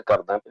ਰਿਪਰੈਜ਼ੈਂਟ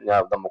ਕਰਦਾ,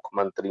 ਪੰਜਾਬ ਦਾ ਮੁੱਖ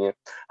ਮੰਤਰੀ ਹੈ।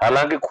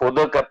 ਹਾਲਾਂਕਿ ਖੁਦ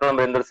ਕੈਪਟਨ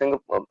ਅਮਰਿੰਦਰ ਸਿੰਘ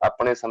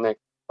ਆਪਣੇ ਸਮੇਂ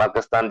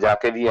ਪਾਕਿਸਤਾਨ ਜਾ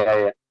ਕੇ ਵੀ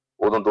ਆਏ ਆ,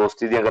 ਉਦੋਂ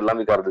ਦੋਸਤੀ ਦੀਆਂ ਗੱਲਾਂ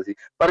ਵੀ ਕਰਦੇ ਸੀ।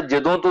 ਪਰ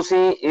ਜਦੋਂ ਤੁਸੀਂ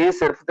ਇਹ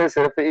ਸਿਰਫ ਤੇ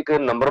ਸਿਰਫ ਇੱਕ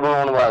ਨੰਬਰ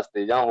ਬਣਾਉਣ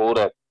ਵਾਸਤੇ ਜਾਂ ਹੋਰ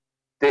ਹੈ,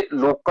 ਤੇ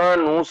ਲੋਕਾਂ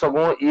ਨੂੰ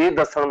ਸਗੋਂ ਇਹ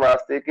ਦੱਸਣ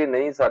ਵਾਸਤੇ ਕਿ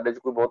ਨਹੀਂ ਸਾਡੇ 'ਚ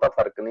ਕੋਈ ਬਹੁਤਾ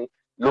ਫਰਕ ਨਹੀਂ,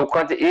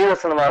 ਲੋਕਾਂ 'ਚ ਇਹ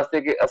ਦੱਸਣ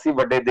ਵਾਸਤੇ ਕਿ ਅਸੀਂ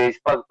ਵੱਡੇ ਦੇਸ਼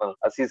ਭਗਤ ਹਾਂ,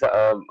 ਅਸੀਂ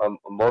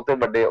ਬਹੁਤੇ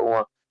ਵੱਡੇ ਉਹ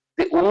ਹਾਂ,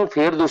 ਤੇ ਉਹਨੂੰ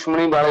ਫੇਰ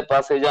ਦੁਸ਼ਮਣੀ ਵਾਲੇ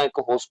ਪਾਸੇ ਜਾਂ ਇੱਕ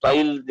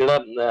ਹੋਸਟਾਈਲ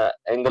ਜਿਹੜਾ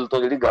ਐਂਗਲ ਤੋਂ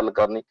ਜਿਹੜੀ ਗੱਲ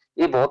ਕਰਨੀ,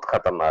 ਇਹ ਬਹੁਤ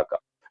ਖਤਰਨਾਕ ਆ।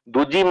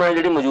 ਦੂਜੀ, ਮੈਂ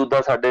ਜਿਹੜੀ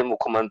ਮੌਜੂਦਾ ਸਾਡੇ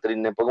ਮੁੱਖ ਮੰਤਰੀ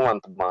ਨੇ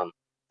ਭਗਵੰਤ ਮਾਨ,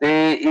 ਤੇ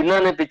ਇਹਨਾਂ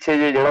ਨੇ ਪਿੱਛੇ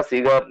ਜੇ ਜਿਹੜਾ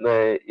ਸੀਗਾ,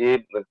 ਇਹ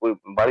ਕੋਈ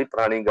ਬੜੀ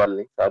ਪੁਰਾਣੀ ਗੱਲ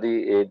ਨਹੀਂ, ਸਾਰੀ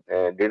ਇਹ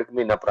 1.5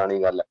 ਮਹੀਨਾ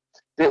ਪੁਰਾਣੀ ਗੱਲ ਹੈ,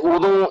 ਤੇ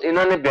ਉਦੋਂ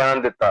ਇਹਨਾਂ ਨੇ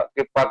ਬਿਆਨ ਦਿੱਤਾ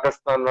ਕਿ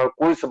ਪਾਕਿਸਤਾਨ ਨਾਲ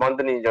ਕੋਈ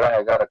ਸੰਬੰਧ ਨਹੀਂ ਜਿਹੜਾ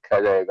ਹੈਗਾ ਰੱਖਿਆ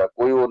ਜਾਏਗਾ,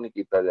 ਕੋਈ ਹੋਰ ਨਹੀਂ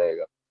ਕੀਤਾ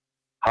ਜਾਏਗਾ।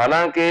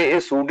 ਹਾਲਾਂਕਿ ਇਹ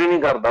ਸੂਟ ਹੀ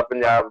ਨਹੀਂ ਕਰਦਾ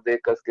ਪੰਜਾਬ ਦੇ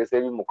ਕਿਸੇ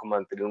ਵੀ ਮੁੱਖ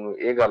ਮੰਤਰੀ ਨੂੰ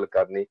ਇਹ ਗੱਲ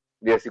ਕਰਨੀ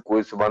ਵੀ ਅਸੀਂ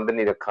ਕੋਈ ਸੰਬੰਧ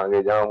ਨਹੀਂ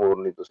ਰੱਖਾਂਗੇ ਜਾਂ ਹੋਰ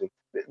ਨਹੀਂ। ਤੁਸੀਂ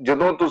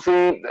ਜਦੋਂ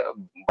ਤੁਸੀਂ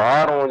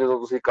ਬਾਹਰ ਹੋ, ਜਦੋਂ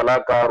ਤੁਸੀਂ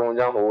ਕਲਾਕਾਰ ਹੋ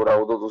ਜਾਂ ਹੋਰ ਆ,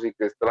 ਉਦੋਂ ਤੁਸੀਂ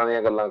ਕਿਸ ਤਰ੍ਹਾਂ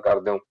ਦੀਆਂ ਗੱਲਾਂ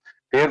ਕਰਦੇ ਹੋ?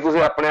 ਫਿਰ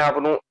ਤੁਸੀਂ ਆਪਣੇ ਆਪ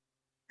ਨੂੰ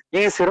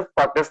ਕੀ ਸਿਰਫ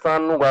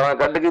ਪਾਕਿਸਤਾਨ ਨੂੰ ਗਾਲਾਂ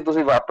ਕੱਢ ਕੇ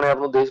ਤੁਸੀਂ ਆਪਣੇ ਆਪ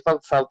ਨੂੰ ਦੇਸ਼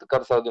ਭਗਤ ਸਾਬਤ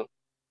ਕਰ ਸਕਦੇ ਹੋ?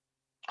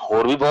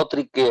 ਹੋਰ ਵੀ ਬਹੁਤ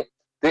ਤਰੀਕੇ ਹੈ।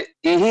 ਤੇ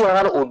ਇਹੀ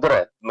ਹਾਲ ਉਧਰ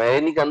ਹੈ। ਮੈਂ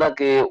ਇਹ ਨਹੀਂ ਕਹਿੰਦਾ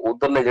ਕਿ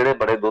ਉਧਰਲੇ ਜਿਹੜੇ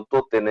ਬੜੇ ਦੁੱਧ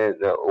ਧੋਤੇ ਨੇ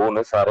ਉਹ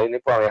ਨੇ ਸਾਰੇ ਨੇ,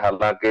 ਭਾਵੇਂ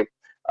ਹਾਲਾਂਕਿ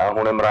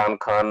ਹੁਣ ਇਮਰਾਨ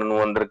ਖਾਨ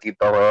ਨੂੰ ਅੰਦਰ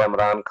ਕੀਤਾ ਹੋਇਆ,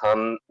 ਇਮਰਾਨ ਖਾਨ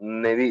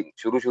ਨੇ ਵੀ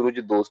ਸ਼ੁਰੂ 'ਚ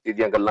ਦੋਸਤੀ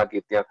ਦੀਆਂ ਗੱਲਾਂ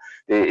ਕੀਤੀਆਂ,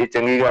 ਤੇ ਇਹ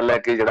ਚੰਗੀ ਗੱਲ ਹੈ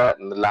ਕਿ ਜਿਹੜਾ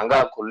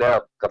ਲਾਂਘਾ ਖੁੱਲਿਆ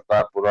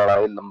ਕਰਤਾਰਪੁਰ ਵਾਲਾ,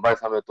 ਇਹ ਲੰਬੇ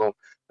ਸਮੇਂ ਤੋਂ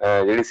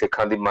ਜਿਹੜੀ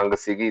ਸਿੱਖਾਂ ਦੀ ਮੰਗ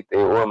ਸੀਗੀ, ਤੇ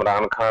ਉਹ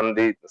ਇਮਰਾਨ ਖਾਨ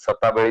ਦੀ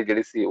ਸੱਤਾ ਵੇਲੇ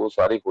ਜਿਹੜੀ ਸੀ ਉਹ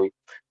ਸਾਰੀ ਹੋਈ,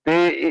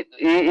 ਤੇ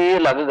ਇਹ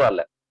ਅਲੱਗ ਗੱਲ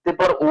ਹੈ। ਤੇ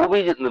ਪਰ ਉਹ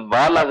ਵੀ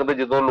ਬਾਹ ਲੱਗਦਾ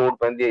ਜਦੋਂ ਲੋੜ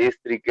ਪੈਂਦੀ ਹੈ ਇਸ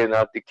ਤਰੀਕੇ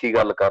ਨਾਲ ਤਿੱਖੀ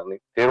ਗੱਲ ਕਰਨੀ।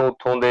 ਫਿਰ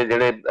ਉੱਥੋਂ ਦੇ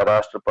ਜਿਹੜੇ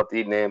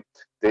ਰਾਸ਼ਟਰਪਤੀ ਨੇ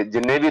ਤੇ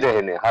ਜਿੰਨੇ ਵੀ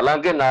ਰਹੇ ਨੇ,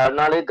 ਹਾਲਾਂਕਿ ਨਾਲ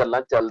ਨਾਲ ਇਹ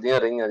ਗੱਲਾਂ ਚੱਲਦੀਆਂ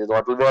ਰਹੀਆਂ। ਜਦੋਂ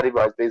ਅਟਲ ਬਿਹਾਰੀ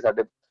ਵਾਜਪੇਈ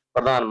ਸਾਡੇ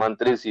ਪ੍ਰਧਾਨ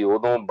ਮੰਤਰੀ ਸੀ,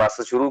 ਉਦੋਂ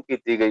ਬੱਸ ਸ਼ੁਰੂ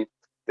ਕੀਤੀ ਗਈ,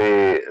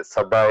 ਤੇ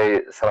ਸਦਾ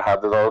ਇਹ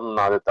ਸਰਹੱਦ ਦਾ ਉਹਨੂੰ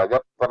ਨਾਂ ਦਿੱਤਾ ਗਿਆ।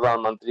 ਪ੍ਰਧਾਨ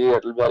ਮੰਤਰੀ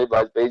ਅਟਲ ਬਿਹਾਰੀ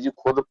ਵਾਜਪੇਈ ਜੀ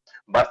ਖੁਦ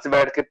ਬੱਸ 'ਚ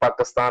ਬੈਠ ਕੇ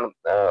ਪਾਕਿਸਤਾਨ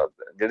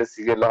ਜਿਹੜੇ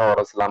ਸੀਗੇ ਲਾਹੌਰ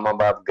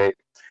ਇਸਲਾਮਾਬਾਦ ਗਏ,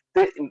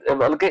 ਤੇ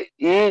ਬਲਕਿ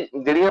ਇਹ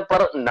ਜਿਹੜੀਆਂ,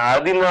 ਪਰ ਨਾਲ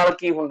ਦੀ ਨਾਲ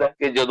ਕੀ ਹੁੰਦਾ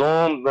ਕਿ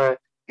ਜਦੋਂ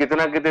ਕਿਤੇ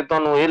ਨਾ ਕਿਤੇ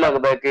ਤੁਹਾਨੂੰ ਇਹ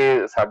ਲੱਗਦਾ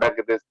ਕਿ ਸਾਡਾ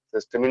ਕਿਤੇ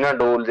ਸਿਸਟਮ ਹੀ ਨਾ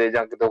ਡੋਲ ਜੇ,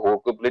 ਜਾਂ ਕਿਤੇ ਹੋਰ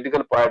ਕੋਈ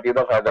ਪੋਲੀਟੀਕਲ ਪਾਰਟੀ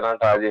ਦਾ ਫਾਇਦਾ ਨਾ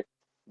ਉਠਾ ਜੇ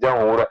ਜਾਂ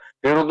ਹੋਰ,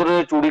 ਫਿਰ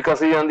ਉਧਰ ਚੂੜੀ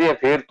ਕੱਸੀ ਜਾਂਦੀ ਹੈ।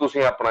 ਫਿਰ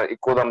ਤੁਸੀਂ ਆਪਣਾ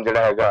ਇੱਕੋ ਦਮ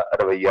ਜਿਹੜਾ ਹੈਗਾ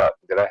ਰਵੱਈਆ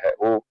ਜਿਹੜਾ ਹੈ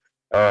ਉਹ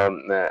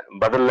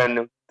ਬਦਲ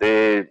ਲੈਂਦੇ ਹੋ।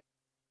 ਤੇ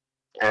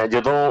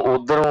ਜਦੋਂ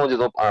ਉਧਰੋਂ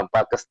ਜਦੋਂ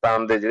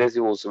ਪਾਕਿਸਤਾਨ ਦੇ ਜਿਹੜੇ ਸੀ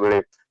ਉਸ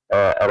ਵੇਲੇ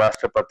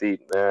ਰਾਸ਼ਟਰਪਤੀ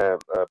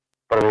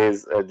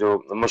ਪਰਵੇਜ਼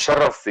ਜੋ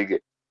ਮੁਸ਼ਰਫ ਸੀਗੇ,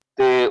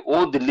 ਤੇ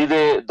ਉਹ ਦਿੱਲੀ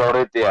ਦੇ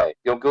ਦੌਰੇ ਤੇ ਆਏ,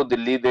 ਕਿਉਂਕਿ ਉਹ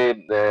ਦਿੱਲੀ ਦੇ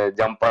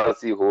ਜੰਪਲ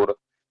ਸੀ ਹੋਰ,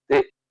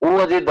 ਤੇ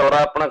ਉਹ ਅਜੇ ਦੌਰਾ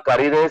ਆਪਣਾ ਕਰ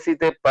ਹੀ ਰਹੇ ਸੀ,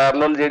 ਤੇ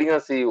ਪੈਰਲਲ ਜਿਹੜੀਆਂ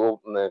ਸੀ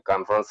ਉਹ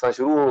ਕਾਨਫਰੰਸਾਂ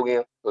ਸ਼ੁਰੂ ਹੋ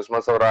ਗਈਆਂ। ਸੁਸ਼ਮਾ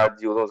ਸਵਰਾਜ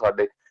ਜੀ ਉਦੋਂ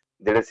ਸਾਡੇ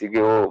ਜਿਹੜੇ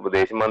ਸੀਗੇ ਉਹ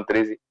ਵਿਦੇਸ਼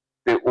ਮੰਤਰੀ ਸੀ,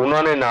 ਤੇ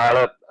ਉਹਨਾਂ ਨੇ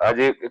ਨਾਲ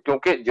ਅਜੇ,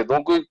 ਕਿਉਂਕਿ ਜਦੋਂ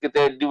ਕੋਈ ਕਿਤੇ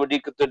ਐਡੀ ਵੱਡੀ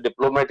ਕਿਤੇ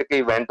ਡਿਪਲੋਮੈਟਿਕ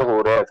ਇਵੈਂਟ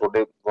ਹੋ ਰਿਹਾ,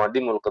 ਤੁਹਾਡੇ ਗੁਆਂਢੀ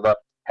ਮੁਲਕ ਦਾ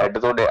ਹੈਡ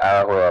ਤੁਹਾਡੇ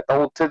ਆਇਆ ਹੋਇਆ, ਤਾਂ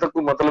ਉੱਥੇ ਤਾਂ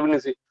ਕੋਈ ਮਤਲਬ ਨਹੀਂ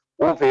ਸੀ।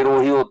 ਉਹ ਫਿਰ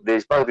ਉਹੀ ਉਹ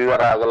ਦੇਸ਼ ਭਗਤੀ ਦਾ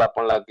ਰਾਗ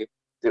ਲਾਪਣ ਲੱਗ ਗਏ,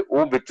 ਤੇ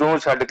ਉਹ ਵਿੱਚੋਂ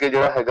ਛੱਡ ਕੇ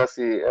ਜਿਹੜਾ ਹੈਗਾ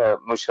ਸੀ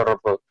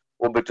ਮੁਸ਼ਰਫ,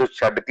 ਉਹ ਵਿੱਚੋਂ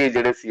ਛੱਡ ਕੇ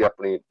ਜਿਹੜੇ ਸੀ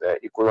ਆਪਣੀ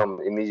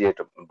ਇੱਕੋਦਮ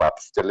ਇਮੀਡੀਏਟ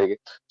ਵਾਪਸ ਚਲੇ ਗਏ।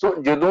 ਸੋ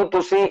ਜਦੋਂ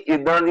ਤੁਸੀਂ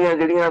ਇਦਾਂ ਦੀਆਂ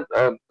ਜਿਹੜੀਆਂ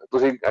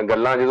ਤੁਸੀਂ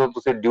ਗੱਲਾਂ, ਜਦੋਂ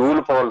ਤੁਸੀਂ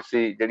ਡਿਊਲ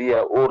ਪਾਲਿਸੀ ਜਿਹੜੀ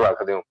ਆ ਉਹ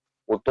ਰੱਖਦੇ ਹੋ,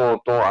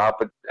 ਉਤੋਂ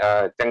ਆਪ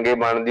ਚੰਗੇ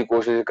ਬਣਨ ਦੀ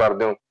ਕੋਸ਼ਿਸ਼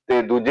ਕਰਦੇ ਹੋ,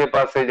 ਤੇ ਦੂਜੇ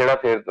ਪਾਸੇ ਜਿਹੜਾ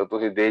ਫਿਰ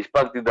ਤੁਸੀਂ ਦੇਸ਼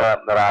ਭਗਤੀ ਦਾ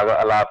ਰਾਗ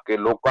ਅਲਾਪ ਕੇ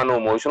ਲੋਕਾਂ ਨੂੰ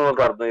ਇਮੋਸ਼ਨਲ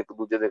ਕਰਦੇ ਹੋ ਇੱਕ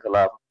ਦੂਜੇ ਦੇ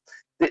ਖਿਲਾਫ,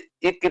 ਤੇ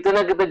ਇਹ ਕਿਤੇ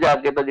ਨਾ ਕਿਤੇ ਜਾ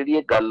ਕੇ ਤਾਂ ਜਿਹੜੀ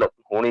ਇਹ ਗੱਲ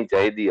ਹੋਣੀ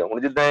ਚਾਹੀਦੀ ਆ।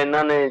 ਹੁਣ ਜਿੱਦਾਂ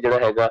ਇਹਨਾਂ ਨੇ ਜਿਹੜਾ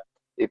ਹੈਗਾ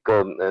ਇੱਕ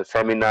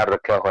ਸੈਮੀਨਾਰ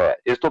ਰੱਖਿਆ ਹੋਇਆ,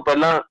 ਇਸ ਤੋਂ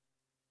ਪਹਿਲਾਂ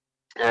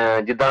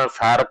ਜਿੱਦਾਂ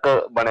ਸਾਰਕ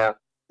ਬਣਿਆ,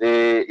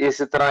 ਤੇ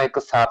ਇਸ ਤਰ੍ਹਾਂ ਇੱਕ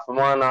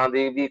ਸਾਫਵਾ ਨਾਂ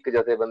ਦੀ ਵੀ ਇੱਕ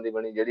ਜਥੇਬੰਦੀ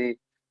ਬਣੀ, ਜਿਹੜੀ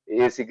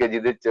ਇਹ ਸੀ ਕਿ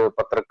ਜਿਹਦੇ ਚ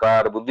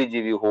ਪੱਤਰਕਾਰ,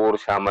 ਬੁੱਧੀਜੀਵੀ ਹੋਰ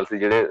ਸ਼ਾਮਲ ਸੀ,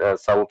 ਜਿਹੜੇ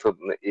ਸਾਊਥ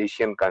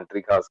ਏਸ਼ੀਅਨ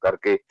ਕੰਟਰੀ, ਖਾਸ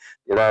ਕਰਕੇ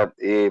ਜਿਹੜਾ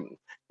ਇਹ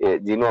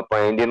ਜਿਹਨੂੰ ਆਪਾਂ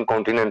ਇੰਡੀਅਨ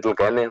ਕੰਟੀਨੈਂਟਲ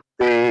ਕਹਿੰਦੇ ਹਾਂ,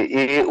 ਤੇ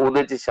ਇਹ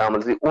ਉਹਦੇ ਚ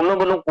ਸ਼ਾਮਲ ਸੀ। ਉਹਨਾਂ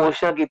ਵੱਲੋਂ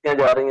ਕੋਸ਼ਿਸ਼ਾਂ ਕੀਤੀਆਂ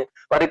ਜਾ ਰਹੀਆਂ,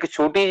 ਪਰ ਇੱਕ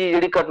ਛੋਟੀ ਜਿਹੀ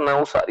ਜਿਹੜੀ ਘਟਨਾ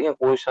ਉਹ ਸਾਰੀਆਂ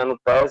ਕੋਸ਼ਿਸ਼ਾਂ ਨੂੰ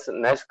ਤਹਿਸ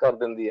ਨਹਿਸ ਕਰ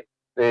ਦਿੰਦੀ ਹੈ।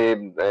 ਤੇ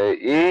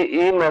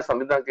ਇਹ ਮੈਂ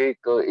ਸਮਝਦਾ ਕਿ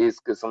ਇੱਕ ਇਸ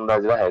ਕਿਸਮ ਦਾ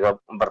ਜਿਹੜਾ ਹੈਗਾ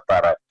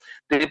ਵਰਤਾਰਾ ਹੈ।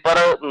 ਤੇ ਪਰ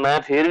ਮੈਂ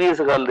ਫਿਰ ਵੀ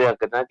ਇਸ ਗੱਲ ਦੇ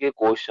ਹੱਕ ਚ ਕਿ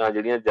ਕੋਸ਼ਿਸ਼ਾਂ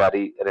ਜਿਹੜੀਆਂ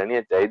ਜਾਰੀ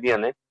ਰਹਿਣੀਆਂ ਚਾਹੀਦੀਆਂ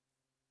ਨੇ,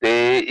 ਤੇ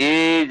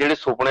ਇਹ ਜਿਹੜੇ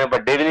ਸੁਪਨੇ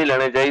ਵੱਡੇ ਵੀ ਨਹੀਂ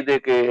ਲੈਣੇ ਚਾਹੀਦੇ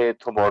ਕਿ ਇਹ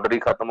ਇੱਥੋਂ ਬਾਰਡਰ ਹੀ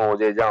ਖਤਮ ਹੋ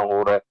ਜਾਏ ਜਾਂ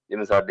ਹੋਰ ਹੈ।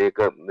 ਜਿਵੇਂ ਸਾਡੇ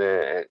ਇੱਕ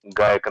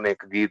ਗਾਇਕ ਨੇ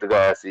ਇੱਕ ਗੀਤ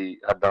ਗਾਇਆ ਸੀ,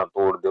 ਹੱਦਾਂ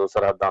ਤੋੜ ਦਿਓ,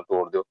 ਸਰਹੱਦਾਂ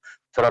ਤੋੜ ਦਿਓ।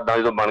 ਸਰਹੱਦਾਂ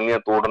ਜਦੋਂ ਬਣਨੀਆਂ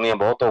ਤੋੜਨੀਆਂ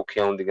ਬਹੁਤ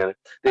ਔਖੀਆਂ ਹੁੰਦੀਆਂ ਨੇ।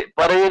 ਤੇ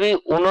ਪਰ ਇਹ ਵੀ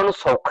ਉਹਨਾਂ ਨੂੰ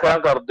ਸੌਖਾ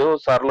ਕਰ ਦਿਓ,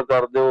 ਸਰਲ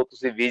ਕਰ ਦਿਓ,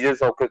 ਤੁਸੀਂ ਵੀਜ਼ੇ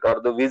ਸੌਖੇ ਕਰ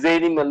ਦਿਓ, ਵੀਜ਼ੇ ਹੀ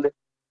ਨਹੀਂ ਮਿਲਦੇ।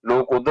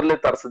 ਲੋਕ ਉਧਰਲੇ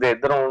ਤਰਸਦੇ,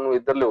 ਇੱਧਰ ਆਉਣ ਨੂੰ,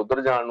 ਇੱਧਰਲੇ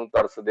ਉੱਧਰ ਜਾਣ ਨੂੰ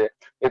ਤਰਸਦੇ ਆ।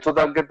 ਇੱਥੋਂ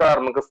ਤੱਕ ਕਿ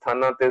ਧਾਰਮਿਕ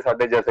ਸਥਾਨਾਂ ਤੇ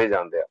ਸਾਡੇ ਜਥੇ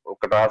ਜਾਂਦੇ ਆ, ਉਹ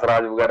ਕਟਾਸ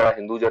ਰਾਜ ਵਗੈਰਾ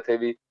ਹਿੰਦੂ ਜਥੇ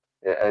ਵੀ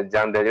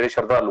ਜਾਂਦੇ ਆ, ਜਿਹੜੇ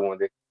ਸ਼ਰਧਾਲੂਆਂ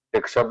ਦੇ।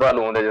 ਇੱਕ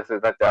ਸ਼ਰਧਾਲੂਆਂ ਦੇ ਜਥੇ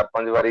ਤਾਂ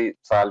 4-5 ਵਾਰੀ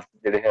ਸਾਲ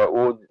ਜਿਹੜੇ ਹੈ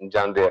ਉਹ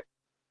ਜਾਂਦੇ ਆ।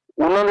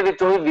 ਉਹਨਾਂ ਦੇ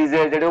ਵਿੱਚੋਂ ਵੀ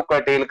ਵੀਜ਼ੇ ਜਿਹੜੇ ਉਹ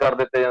ਕਰਟੇਲ ਕਰ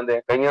ਦਿੱਤੇ ਜਾਂਦੇ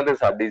ਆ। ਕਈਆਂ ਤੇ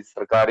ਸਾਡੀ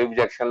ਸਰਕਾਰ ਹੀ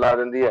objection ਲਾ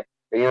ਦਿੰਦੀ ਹੈ,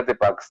 ਕਈਆਂ ਤੇ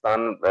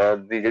ਪਾਕਿਸਤਾਨ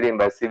ਦੀ ਜਿਹੜੀ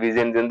ਐਮਬੈਸੀ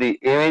ਵੀਜ਼ੇ ਨਹੀਂ ਦਿੰਦੀ।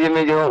 ਇਵੇਂ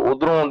ਜਿਵੇਂ ਜਦੋਂ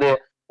ਉਧਰੋਂ ਆਉਂਦੇ ਆ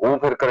ਉਹ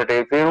ਫਿਰ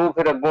ਕਰਟੇਲ,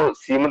 ਫਿਰ ਅੱਗੋਂ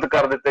ਸੀਮਿਤ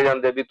ਕਰ ਦਿੱਤੇ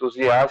ਜਾਂਦੇ ਵੀ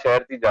ਤੁਸੀਂ ਆਹ ਸ਼ਹਿਰ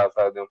 'ਚ ਹੀ ਜਾ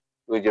ਸਕਦੇ ਹੋ,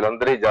 ਤੁਸੀਂ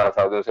ਜਲੰਧਰ ਹੀ ਜਾ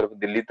ਸਕਦੇ ਹੋ, ਸਿਰਫ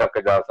ਦਿੱਲੀ ਤੱਕ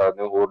ਜਾ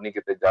ਸਕਦੇ ਹੋ, ਹੋਰ ਨਹੀਂ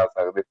ਕਿਤੇ ਜਾ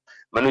ਸਕਦੇ।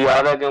 ਮੈਨੂੰ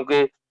ਯਾਦ ਹੈ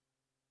ਕਿਉਂਕਿ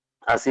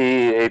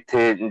ਅਸੀਂ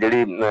ਇੱਥੇ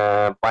ਜਿਹੜੀ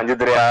 5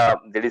 ਦਰਿਆ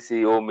ਜਿਹੜੀ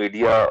ਸੀ ਉਹ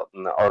ਮੀਡੀਆ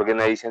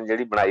ਆਰਗੇਨਾਈਜੇਸ਼ਨ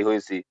ਜਿਹੜੀ ਬਣਾਈ ਹੋਈ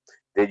ਸੀ,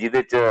 ਤੇ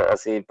ਜਿਹਦੇ 'ਚ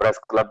ਅਸੀਂ ਪ੍ਰੈਸ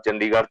ਕਲੱਬ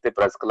ਚੰਡੀਗੜ੍ਹ ਤੇ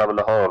ਪ੍ਰੈਸ ਕਲੱਬ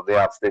ਲਾਹੌਰ ਦੇ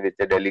ਆਪਸ ਦੇ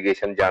ਵਿੱਚ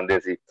ਡੈਲੀਗੇਸ਼ਨ ਜਾਂਦੇ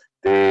ਸੀ।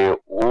 ਤੇ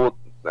ਉਹ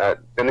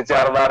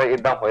 3-4 ਵਾਰ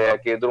ਏਦਾਂ ਹੋਇਆ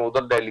ਕਿ ਇੱਧਰੋਂ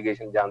ਉਧਰ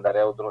ਡੈਲੀਗੇਸ਼ਨ ਜਾਂਦਾ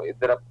ਰਿਹਾ, ਉਧਰੋਂ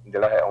ਇੱਧਰ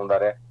ਜਿਹੜਾ ਹੈ ਆਉਂਦਾ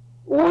ਰਿਹਾ।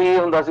 ਉਹੀ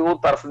ਹੁੰਦਾ ਸੀ, ਉਹ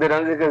ਤਰਸਦੇ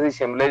ਰਹਿੰਦੇ ਸੀ ਕਿ ਅਸੀਂ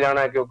ਸ਼ਿਮਲੇ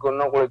ਜਾਣਾ, ਕਿਉਂਕਿ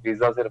ਉਹਨਾਂ ਕੋਲ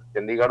ਵੀਜ਼ਾ ਸਿਰਫ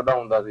ਚੰਡੀਗੜ੍ਹ ਦਾ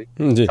ਹੁੰਦਾ ਸੀ।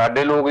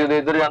 ਸਾਡੇ ਲੋਕ ਜਦੋਂ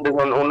ਇੱਧਰ ਜਾਂਦੇ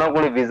ਸਨ ਉਹਨਾਂ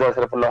ਕੋਲ ਵੀਜ਼ਾ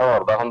ਸਿਰਫ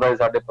ਲਾਹੌਰ ਦਾ ਹੁੰਦਾ ਸੀ।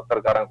 ਸਾਡੇ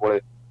ਪੱਤਰਕਾਰਾਂ ਕੋਲੇ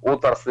ਉਹ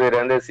ਤਰਸਦੇ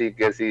ਰਹਿੰਦੇ ਸੀ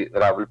ਕਿ ਅਸੀਂ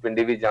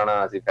ਰਾਵਲਪਿੰਡੀ ਵੀ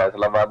ਜਾਣਾ, ਅਸੀਂ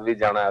ਫੈਸਲਾਬਾਦ ਵੀ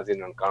ਜਾਣਾ, ਅਸੀਂ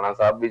ਨਨਕਾਣਾ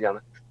ਸਾਹਿਬ ਵੀ ਜਾਣਾ।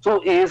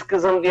 ਸੋ ਇਸ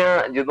ਕਿਸਮ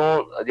ਦੀਆਂ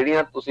ਜਦੋਂ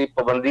ਜਿਹੜੀਆਂ ਤੁਸੀਂ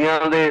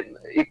ਪਾਬੰਦੀਆਂ ਦੇ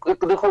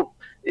ਇੱਕ ਦੇਖੋ,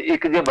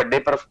 ਇੱਕ ਜੇ ਵੱਡੇ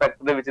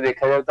ਪਰਸਪੈਕਟਿਵ ਦੇ ਵਿੱਚ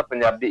ਦੇਖਿਆ ਜਾਵੇ ਤਾਂ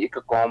ਪੰਜਾਬੀ ਇੱਕ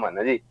ਕੌਮ ਹੈ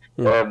ਨਾ ਜੀ।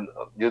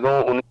 ਜਦੋਂ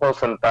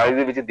 1947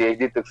 ਦੇ ਵਿੱਚ ਦੇਸ਼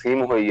ਦੀ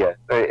ਤਕਸੀਮ ਹੋਈ ਹੈ,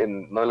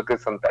 ਮਤਲਬ ਕਿ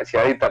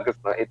 46 ਤੱਕ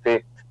ਇੱਥੇ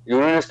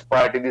ਯੂਨੀਅਨਿਸਟ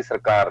ਪਾਰਟੀ ਦੀ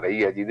ਸਰਕਾਰ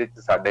ਰਹੀ ਹੈ, ਜਿਹਦੇ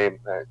ਚ ਸਾਡੇ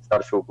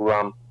ਸਰ ਛੋਟੂ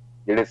ਰਾਮ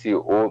ਜਿਹੜੇ ਸੀ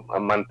ਉਹ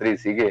ਮੰਤਰੀ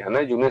ਸੀਗੇ ਹਨਾ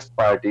ਯੂਨੀਅਨਿਸਟ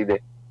ਪਾਰਟੀ ਦੇ।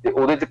 ਤੇ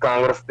ਉਹਦੇ ਚ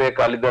ਕਾਂਗਰਸ ਤੇ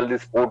ਅਕਾਲੀ ਦਲ ਦੀ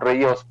ਸਪੋਰਟ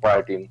ਰਹੀ ਹੈ ਉਸ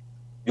ਪਾਰਟੀ ਨੂੰ।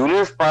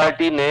 ਯੂਨੀਅਨਿਸਟ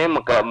ਪਾਰਟੀ ਨੇ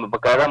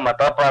ਬਕਾਇਦਾ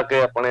ਮਤਾ ਪਾ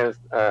ਕੇ ਆਪਣੇ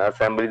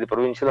ਅਸੈਂਬਲੀ ਦੀ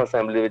ਪ੍ਰੋਵਿੰਸ਼ੀਅਲ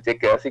ਅਸੈਂਬਲੀ ਵਿੱਚ ਇਹ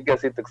ਕਿਹਾ ਸੀ ਕਿ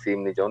ਅਸੀਂ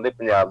ਤਕਸੀਮ ਨਹੀਂ ਚਾਹੁੰਦੇ,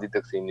 ਪੰਜਾਬ ਦੀ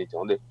ਤਕਸੀਮ ਨਹੀਂ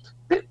ਚਾਹੁੰਦੇ।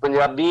 ਤੇ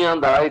ਪੰਜਾਬੀਆਂ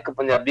ਦਾ ਇੱਕ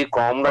ਪੰਜਾਬੀ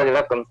ਕੌਮ ਦਾ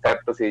ਜਿਹੜਾ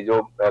ਕੰਸੈਪਟ ਸੀ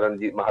ਜੋ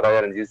ਮਹਾਰਾਜਾ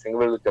ਰਣਜੀਤ ਸਿੰਘ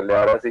ਵੱਲੋਂ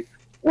ਚੱਲਿਆ ਆ ਰਿਹਾ ਸੀ,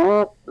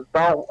 ਉਹ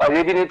ਤਾਂ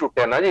ਅਜੇ ਵੀ ਨਹੀਂ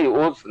ਟੁੱਟਿਆ ਨਾ ਜੀ।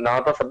 ਉਹ ਨਾ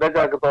ਤਾਂ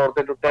ਸੱਭਿਆਚਾਰਕ ਤੌਰ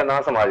ਤੇ ਟੁੱਟਿਆ,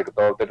 ਨਾ ਸਮਾਜਿਕ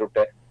ਤੌਰ ਤੇ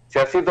ਟੁੱਟਿਆ,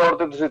 ਸਿਆਸੀ ਤੌਰ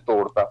ਤੇ ਤੁਸੀਂ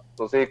ਤੋੜਤਾ।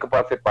 ਤੁਸੀਂ ਇੱਕ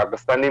ਪਾਸੇ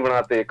ਪਾਕਿਸਤਾਨੀ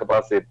ਬਣਾਤੇ, ਇੱਕ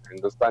ਪਾਸੇ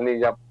ਹਿੰਦੁਸਤਾਨੀ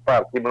ਜਾਂ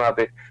ਭਾਰਤੀ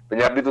ਬਣਾਤੇ,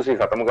 ਪੰਜਾਬੀ ਤੁਸੀਂ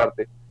ਖਤਮ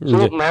ਕਰਤੇ।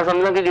 ਸੋ ਮੈਂ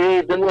ਸਮਝਦਾ ਕਿ ਜਿਹੜੀ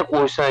ਇੱਦਾਂ ਦੀਆਂ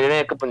ਕੋਸ਼ਿਸ਼ਾਂ ਜਿਹੜੀਆਂ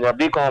ਇੱਕ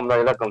ਪੰਜਾਬੀ ਕੌਮ ਦਾ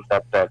ਜਿਹੜਾ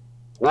ਕੰਸੈਪਟ ਹੈ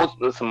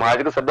ਉਹ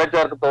ਸਮਾਜਿਕ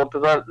ਸੱਭਿਆਚਾਰਕ ਤੌਰ ਤੇ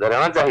ਤਾਂ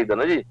ਰਹਿਣਾ ਚਾਹੀਦਾ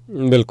ਨਾ ਜੀ।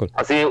 ਬਿਲਕੁਲ।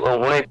 ਅਸੀਂ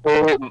ਹੁਣ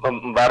ਇੱਥੇ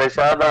ਵਾਰਿਸ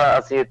ਸ਼ਾਹ ਦਾ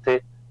ਅਸੀਂ ਇੱਥੇ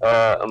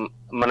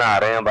ਮਨਾ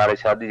ਰਹੇ ਹਾਂ, ਵਾਰਿਸ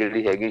ਸ਼ਾਹ ਦੀ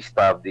ਜਿਹੜੀ ਹੈਗੀ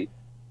ਸ਼ਤਾਬਦੀ,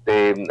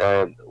 ਤੇ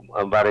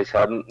ਵਾਰਿਸ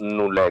ਸ਼ਾਹ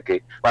ਨੂੰ ਲੈ ਕੇ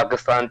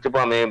ਪਾਕਿਸਤਾਨ ਚ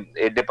ਭਾਵੇਂ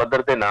ਏਡੇ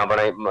ਪੱਧਰ ਤੇ ਨਾ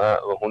ਬਣੇ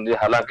ਹੁੰਦੇ,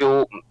 ਹਾਲਾਂਕਿ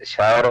ਉਹ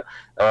ਸ਼ਾਇਰ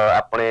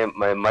ਆਪਣੇ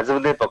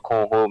ਮਜ਼ਹਬ ਦੇ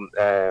ਪੱਖੋਂ ਉਹ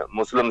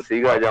ਮੁਸਲਿਮ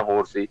ਸੀਗਾ ਜਾਂ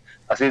ਹੋਰ ਸੀ।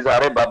 ਅਸੀਂ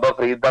ਸਾਰੇ ਬਾਬਾ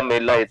ਫਰੀਦ ਦਾ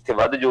ਮੇਲਾ ਇੱਥੇ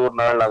ਵੱਧ ਜ਼ੋਰ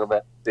ਨਾਲ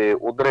ਲੱਗਦਾ ਤੇ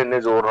ਉਧਰ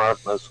ਇੰਨੇ ਜ਼ੋਰ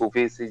ਨਾਲ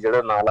ਸੂਫੀ ਸੀ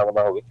ਜਿਹੜਾ ਨਾ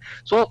ਲੱਗਦਾ ਹੋਵੇ।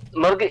 ਸੋ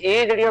ਮਤਲਬ ਕਿ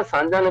ਇਹ ਜਿਹੜੀਆਂ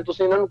ਸਾਂਝਾਂ ਨੇ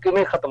ਤੁਸੀਂ ਇਹਨਾਂ ਨੂੰ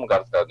ਕਿਵੇਂ ਖਤਮ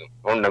ਕਰ ਸਕਦੇ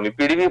ਹੋ? ਹੁਣ ਨਵੀਂ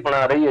ਪੀੜ੍ਹੀ ਵੀ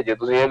ਅਪਣਾ ਰਹੀ ਹੈ। ਜੇ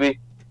ਤੁਸੀਂ ਇਹ ਵੀ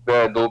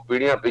 2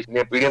 ਪੀੜ੍ਹੀਆਂ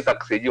ਪਿਛਲੀਆਂ ਪੀੜ੍ਹੀਆਂ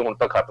ਤੱਕ ਸੀ ਜੀ, ਹੁਣ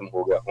ਤਾਂ ਖਤਮ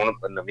ਹੋ ਗਿਆ। ਹੁਣ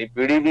ਨਵੀਂ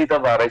ਪੀੜ੍ਹੀ ਵੀ ਤਾਂ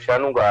ਵਾਰਿਸ ਸ਼ਾਹ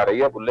ਨੂੰ ਗਾ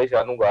ਰਹੀ ਹੈ, ਬੁੱਲੇ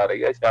ਸ਼ਾਹ ਨੂੰ ਗਾ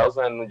ਰਹੀ ਹੈ, ਸ਼ਾਹ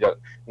ਹੁਸੈਨ ਨੂੰ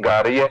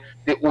ਗਾ ਰਹੀ ਹੈ।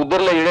 ਤੇ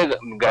ਉਧਰਲੇ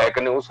ਜਿਹੜੇ ਗਾਇਕ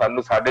ਨੇ ਉਹ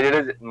ਸਾਡੇ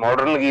ਜਿਹੜੇ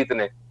ਮਾਡਰਨ ਗੀਤ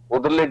ਨੇ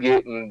ਉਧਰਲੇ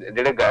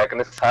ਜਿਹੜੇ ਗਾਇਕ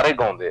ਨੇ ਸਾਰੇ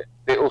ਗਾਉਂਦੇ ਆ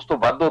ਤੇ ਉਸ ਤੋਂ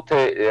ਵੱਧ ਉੱਥੇ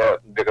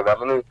ਦਿਖਦਾ।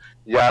 ਮੈਨੂੰ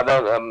ਯਾਦ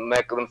ਆ, ਮੈਂ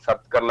ਇੱਕ ਦਿਨ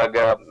ਸਰਚ ਕਰਨ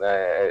ਲੱਗਿਆ,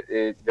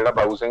 ਇਹ ਜਿਹੜਾ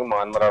ਬਾਬੂ ਸਿੰਘ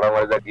ਮਾਨ ਮਰਾੜਾ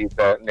ਵਾਲੇ ਦਾ ਗੀਤ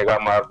ਹੈ ਨਿਗਾਹ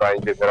ਮਾਰਦਾ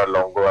ਜੇ ਤੇਰਾ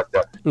ਲੌਂਗੋ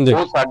ਅੱਛਾ,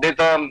 ਉਹ ਸਾਡੇ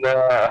ਤਾਂ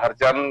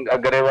ਹਰਚਰਨ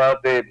ਗਰੇਵਾਲ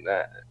ਤੇ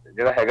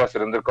ਜਿਹੜਾ ਹੈਗਾ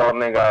ਸੁਰਿੰਦਰ ਕੌਰ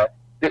ਨੇ ਗਾਇਆ।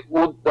 ਤੇ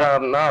ਉਹ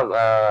ਨਾ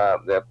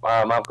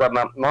ਮਾਫ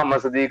ਕਰਨਾ ਮੁਹੰਮਦ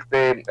ਸਦੀਕ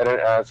ਤੇ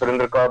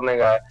ਸੁਰਿੰਦਰ ਕੌਰ ਨੇ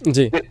ਗਾਇਆ।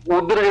 ਤੇ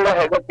ਉਧਰ ਜਿਹੜਾ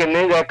ਹੈਗਾ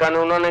ਕਿੰਨੇ ਗਾਇਕਾਂ ਨੇ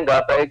ਉਹਨਾਂ ਨੇ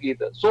ਗਾਤਾ ਇਹ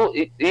ਗੀਤ। ਸੋ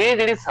ਇਹ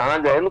ਜਿਹੜੀ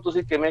ਸਾਂਝ ਹੈ ਇਹਨੂੰ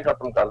ਤੁਸੀਂ ਕਿਵੇਂ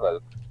ਖਤਮ ਕਰ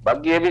ਸਕਦੇ?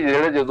 ਬਾਕੀ ਇਹ ਵੀ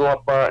ਜਿਹੜੇ ਜਦੋਂ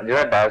ਆਪਾਂ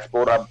ਜਿਹੜਾ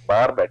ਡਾਇਸਪੋਰਾ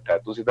ਬਾਹਰ ਬੈਠਾ,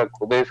 ਤੁਸੀਂ ਤਾਂ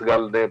ਖੁਦ ਇਸ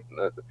ਗੱਲ ਦੇ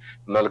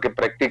ਮਤਲਬ ਕਿ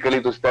ਪ੍ਰੈਕਟੀਕਲੀ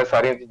ਤੁਸੀਂ ਤਾਂ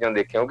ਸਾਰੀਆਂ ਚੀਜ਼ਾਂ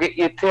ਦੇਖੀਆਂ ਕਿ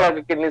ਇੱਥੇ ਆ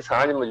ਕੇ ਕਿੰਨੀ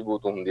ਸਾਂਝ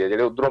ਮਜ਼ਬੂਤ ਹੁੰਦੀ ਹੈ।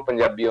 ਜਿਹੜੇ ਉਧਰੋਂ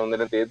ਪੰਜਾਬੀ ਆਉਂਦੇ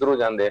ਨੇ ਤੇ ਇੱਧਰੋਂ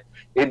ਜਾਂਦੇ ਆ।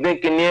 ਏਦਾਂ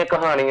ਕਿੰਨੀਆਂ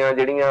ਕਹਾਣੀਆਂ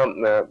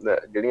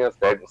ਜਿਹੜੀਆਂ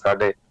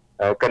ਸਾਡੇ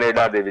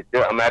ਕੈਨੇਡਾ ਦੇ ਵਿੱਚ,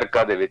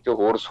 ਅਮਰੀਕਾ ਦੇ ਵਿੱਚ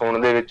ਹੋਰ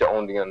ਸੁਣਨ ਦੇ ਵਿੱਚ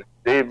ਆਉਂਦੀਆਂ ਨੇ।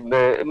 ਤੇ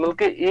ਮਤਲਬ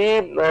ਕਿ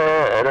ਇਹ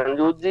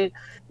ਰਣਜੋਤ ਜੀ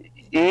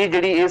ਇਹ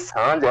ਜਿਹੜੀ ਇਹ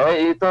ਸਾਂਝ ਹੈ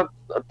ਇਹ ਤਾਂ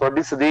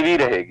ਤੁਹਾਡੀ ਸਦੀਵੀ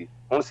ਰਹੇਗੀ।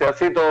 ਹੁਣ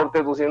ਸਿਆਸੀ ਤੌਰ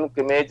ਤੇ ਤੁਸੀਂ ਇਹਨੂੰ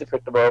ਕਿਵੇਂ ਇਹ 'ਚ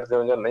ਫਿੱਟ ਬੈਠਦੇ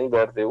ਹੋ ਜਾਂ ਨਹੀਂ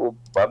ਬੈਠਦੇ ਉਹ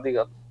ਬਾਅਦ ਦੀ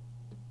ਗੱਲ।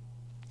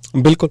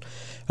 ਬਿਲਕੁਲ,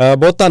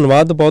 ਬਹੁਤ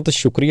ਧੰਨਵਾਦ, ਬਹੁਤ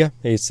ਸ਼ੁਕਰੀਆ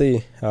ਇਸੇ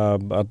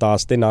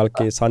ਅਰਦਾਸ ਦੇ ਨਾਲ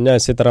ਕਿ ਸਾਂਝਾਂ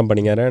ਇਸੇ ਤਰ੍ਹਾਂ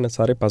ਬਣੀਆਂ ਰਹਿਣ,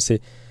 ਸਾਰੇ ਪਾਸੇ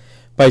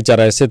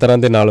ਭਾਈਚਾਰਾ ਇਸੇ ਤਰ੍ਹਾਂ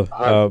ਦੇ ਨਾਲ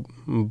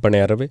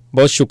ਬਣਿਆ ਰਹੇ।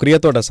 ਬਹੁਤ ਸ਼ੁਕਰੀਆ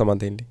ਤੁਹਾਡਾ ਸਮਾਂ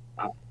ਦੇਣ ਲਈ।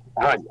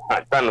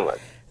 ਹਾਂ ਧੰਨਵਾਦ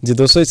ਜੀ।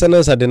 ਦੋਸਤੋ, ਇਸ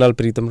ਨਾਲ ਸਾਡੇ ਨਾਲ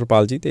ਪ੍ਰੀਤਮ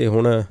ਰੁਪਾਲ ਜੀ, ਤੇ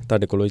ਹੁਣ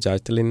ਤੁਹਾਡੇ ਕੋਲੋਂ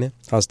ਇਜਾਜ਼ਤ ਲੈਂਦੇ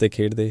ਹਾਂ। ਹੱਸਦੇ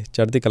ਖੇਡਦੇ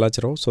ਚੜ੍ਹਦੀ ਕਲਾ 'ਚ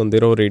ਰਹੋ, ਸੁਣਦੇ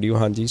ਰਹੋ ਰੇਡੀਓ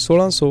ਹਾਂਜੀ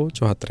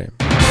 1674।